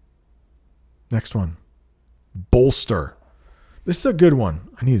 Next one. Bolster. This is a good one.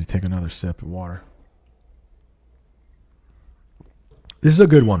 I need to take another sip of water. This is a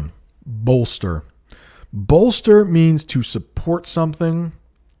good one. Bolster. Bolster means to support something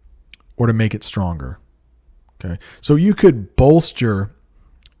or to make it stronger. Okay. So you could bolster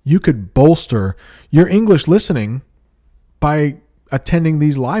your English listening by attending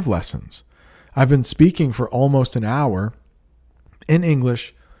these live lessons. I've been speaking for almost an hour in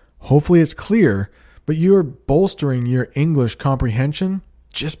English. Hopefully it's clear, but you're bolstering your English comprehension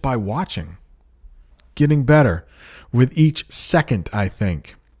just by watching. Getting better with each second, I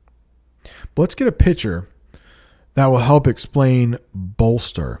think. But let's get a picture that will help explain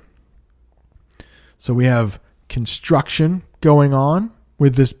bolster. So we have construction going on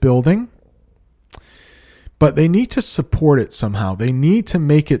with this building, but they need to support it somehow. They need to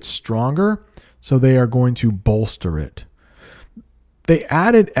make it stronger, so they are going to bolster it. They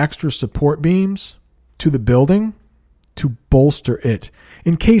added extra support beams to the building to bolster it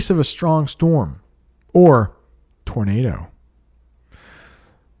in case of a strong storm or tornado.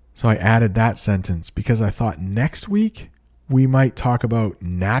 So I added that sentence because I thought next week we might talk about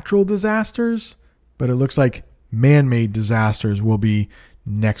natural disasters, but it looks like man-made disasters will be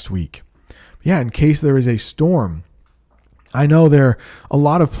next week. Yeah, in case there is a storm. I know there are a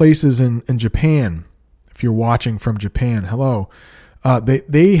lot of places in Japan. If you're watching from Japan, hello.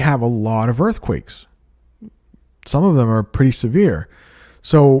 They have a lot of earthquakes. Some of them are pretty severe.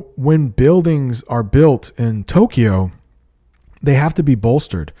 So when buildings are built in Tokyo, they have to be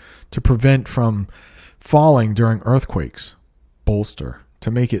bolstered to prevent from falling during earthquakes. Bolster, to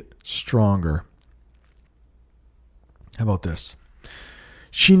make it stronger. How about this?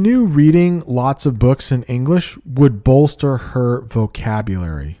 She knew reading lots of books in English would bolster her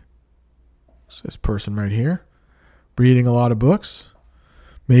vocabulary. So this person right here, reading a lot of books.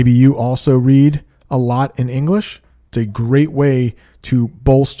 Maybe you also read a lot in English. It's a great way to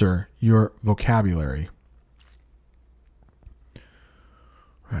bolster your vocabulary.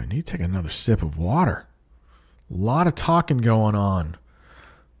 All right, I need to take another sip of water. A lot of talking going on.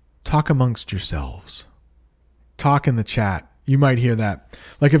 Talk amongst yourselves. Talk in the chat. You might hear that.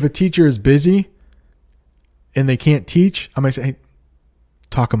 Like if a teacher is busy and they can't teach, I might say, hey,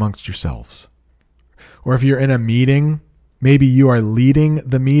 talk amongst yourselves. Or if you're in a meeting, maybe you are leading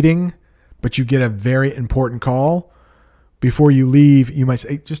the meeting, but you get a very important call. Before you leave, you might say,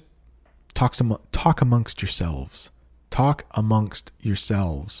 hey, just talk amongst yourselves. Talk amongst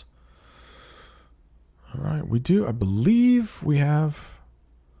yourselves. All right, I believe we have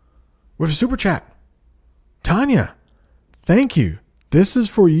a super chat. Tanya, thank you. This is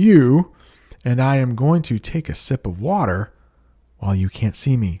for you, and I am going to take a sip of water while you can't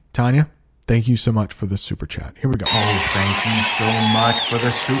see me. Tanya, thank you so much for the super chat. Here we go. Oh, thank you so much for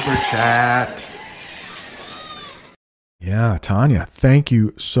the super chat. Yeah, Tanya, thank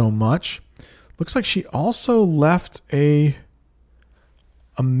you so much. Looks like she also left a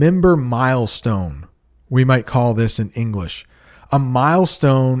member milestone. We might call this in English. A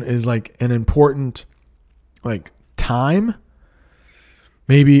milestone is like an important time.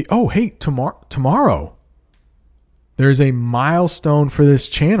 Maybe, oh, hey, tomorrow there's a milestone for this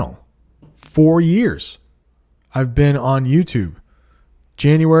channel. 4 years I've been on YouTube.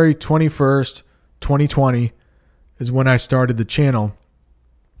 January 21st, 2020 is when I started the channel.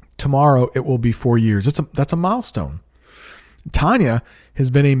 Tomorrow it will be 4 years. That's a milestone. Tanya has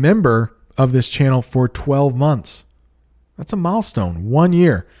been a member of this channel for 12 months. That's a milestone. 1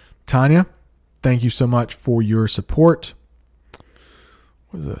 year. Tanya, thank you so much for your support.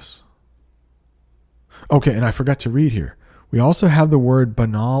 What is this? Okay, and I forgot to read here. We also have the word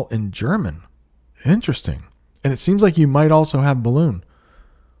banal in German. Interesting. And it seems like you might also have balloon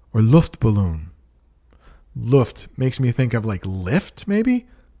or Luftballon. Luft makes me think of like lift, maybe?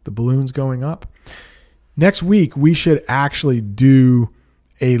 The balloon's going up. Next week, we should actually do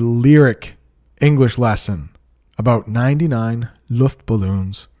a lyric English lesson about 99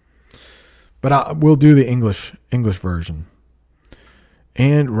 Luftballons. But we'll do the English version.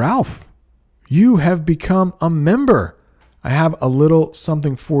 And Ralph, you have become a member. I have a little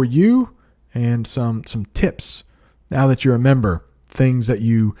something for you and some tips now that you're a member, things that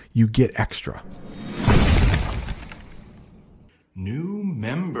you get extra. New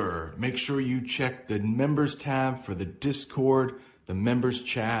member. Make sure you check the members tab for the Discord, the members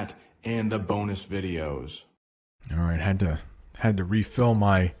chat, and the bonus videos. All right, had to refill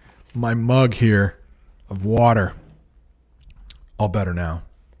my mug here of water. All better now.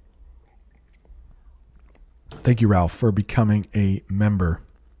 Thank you, Ralph, for becoming a member.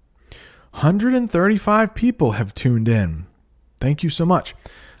 135 people have tuned in. Thank you so much.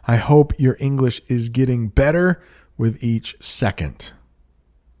 I hope your English is getting better with each second.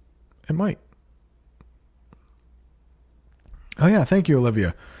 It might. Oh yeah, thank you,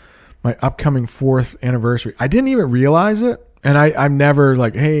 Olivia. My upcoming 4th anniversary. I didn't even realize it. And I'm never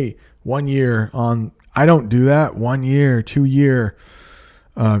like, hey, 1 year on. I don't do that. 1 year, 2 year,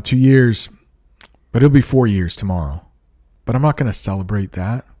 2 years. But it'll be 4 years tomorrow. But I'm not going to celebrate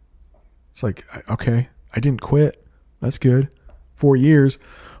that. It's like, okay, I didn't quit. That's good. 4 years.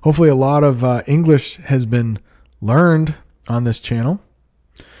 Hopefully a lot of English has been learned on this channel.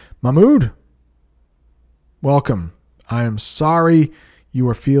 Mahmood, welcome. I am sorry you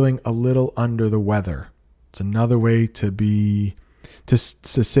are feeling a little under the weather. It's another way to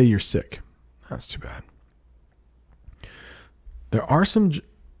say you're sick. That's too bad. There are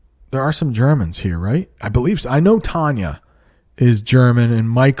some Germans here, right? I believe so. I know Tanya is German and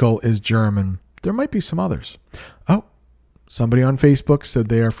Michael is German. There might be some others. Oh, somebody on Facebook said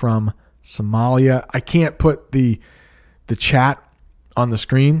they are from Somalia. I can't put the chat on the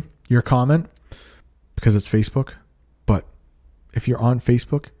screen, your comment, because it's Facebook. But if you're on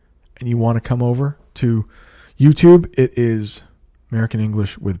Facebook and you want to come over to YouTube, it is American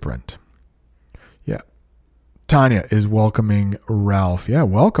English with Brent. Yeah. Tanya is welcoming Ralph. Yeah,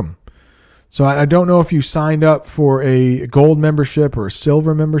 welcome. So I don't know if you signed up for a gold membership or a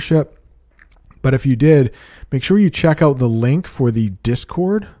silver membership, but if you did, make sure you check out the link for the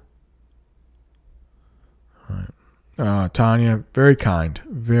Discord. All right. Tanya, very kind.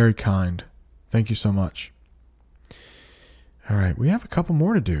 Very kind. Thank you so much. All right. We have a couple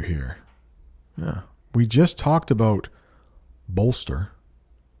more to do here. Yeah. We just talked about bolster.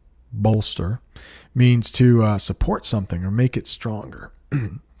 Bolster means to support something or make it stronger.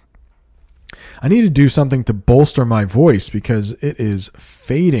 I need to do something to bolster my voice because it is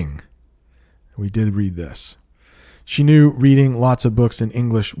fading. We did read this. She knew reading lots of books in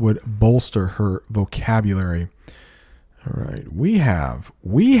English would bolster her vocabulary. All right. We have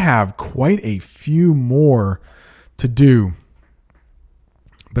quite a few more to do.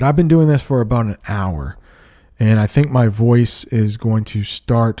 But I've been doing this for about an hour. And I think my voice is going to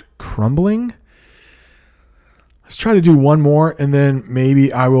start crumbling. Let's try to do one more, and then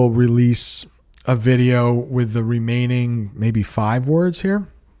maybe I will release a video with the remaining maybe 5 words here.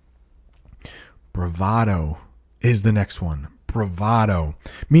 Bravado is the next one. Bravado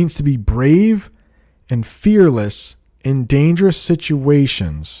means to be brave and fearless in dangerous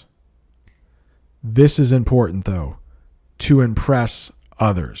situations. This is important, though, to impress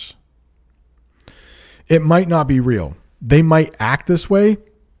others. It might not be real. They might act this way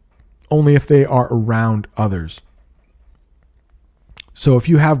only if they are around others. So if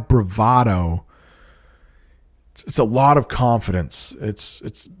you have bravado, it's a lot of confidence.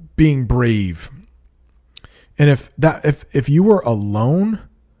 It's being brave. And if you were alone,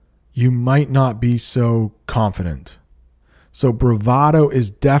 you might not be so confident. So bravado is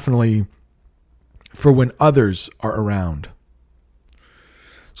definitely for when others are around.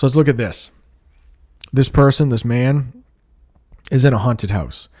 So let's look at this. This person, this man, is in a haunted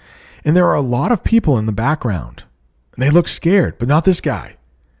house. And there are a lot of people in the background. And they look scared, but not this guy.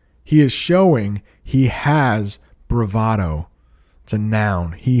 He is showing he has bravado. It's a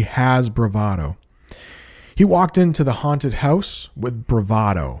noun. He has bravado. He walked into the haunted house with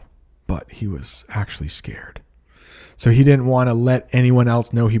bravado, but he was actually scared. So he didn't want to let anyone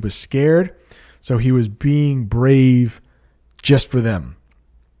else know he was scared. So he was being brave just for them.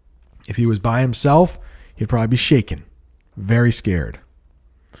 If he was by himself, he'd probably be shaken, very scared.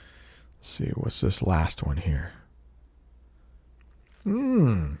 Let's see, what's this last one here?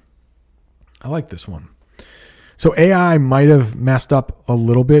 I like this one. So AI might have messed up a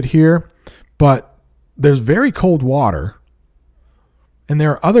little bit here, but there's very cold water, and there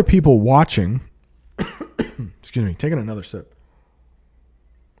are other people watching. Excuse me, taking another sip.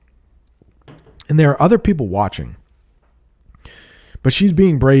 And there are other people watching. But she's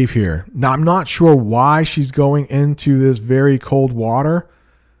being brave here. Now, I'm not sure why she's going into this very cold water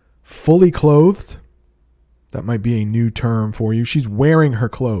fully clothed. That might be a new term for you. She's wearing her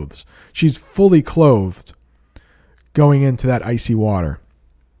clothes. She's fully clothed going into that icy water.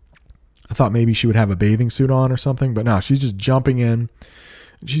 I thought maybe she would have a bathing suit on or something, but no, she's just jumping in.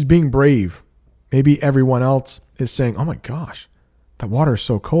 She's being brave. Maybe everyone else is saying, oh my gosh, That water is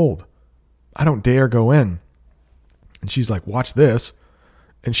so cold. I don't dare go in. And she's like, watch this.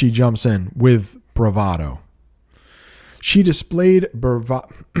 And she jumps in with bravado. She displayed bravado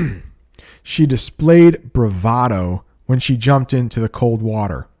when she jumped into the cold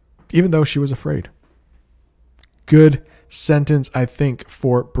water, even though she was afraid. Good sentence, I think,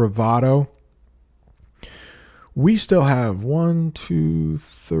 for bravado. We still have 1, 2,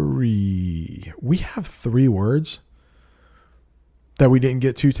 3. We have 3 words that we didn't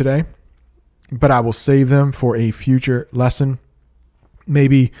get to today, but I will save them for a future lesson.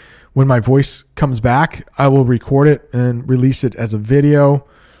 Maybe when my voice comes back, I will record it and release it as a video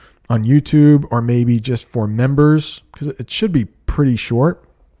on YouTube, or maybe just for members, because it should be pretty short,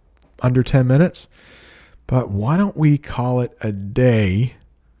 under 10 minutes. But why don't we call it a day?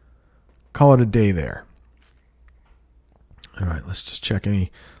 Call it a day there. All right, let's just check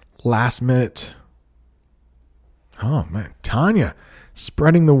any last minute. Oh, man. Tanya,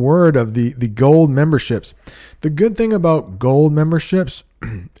 spreading the word of the gold memberships. The good thing about gold memberships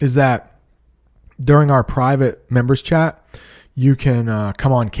is that during our private members chat, you can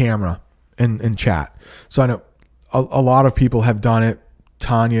come on camera and chat. So I know a lot of people have done it.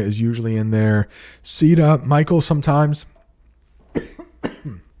 Tanya is usually in there. Sita, Michael sometimes. All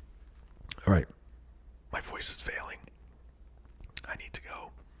right. My voice is failing. I need to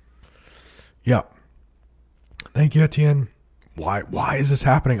go. Yeah. Thank you, Etienne. Why is this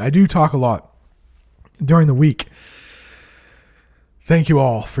happening? I do talk a lot during the week. Thank you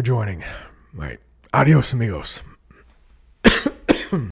all for joining. All right. Adios, amigos.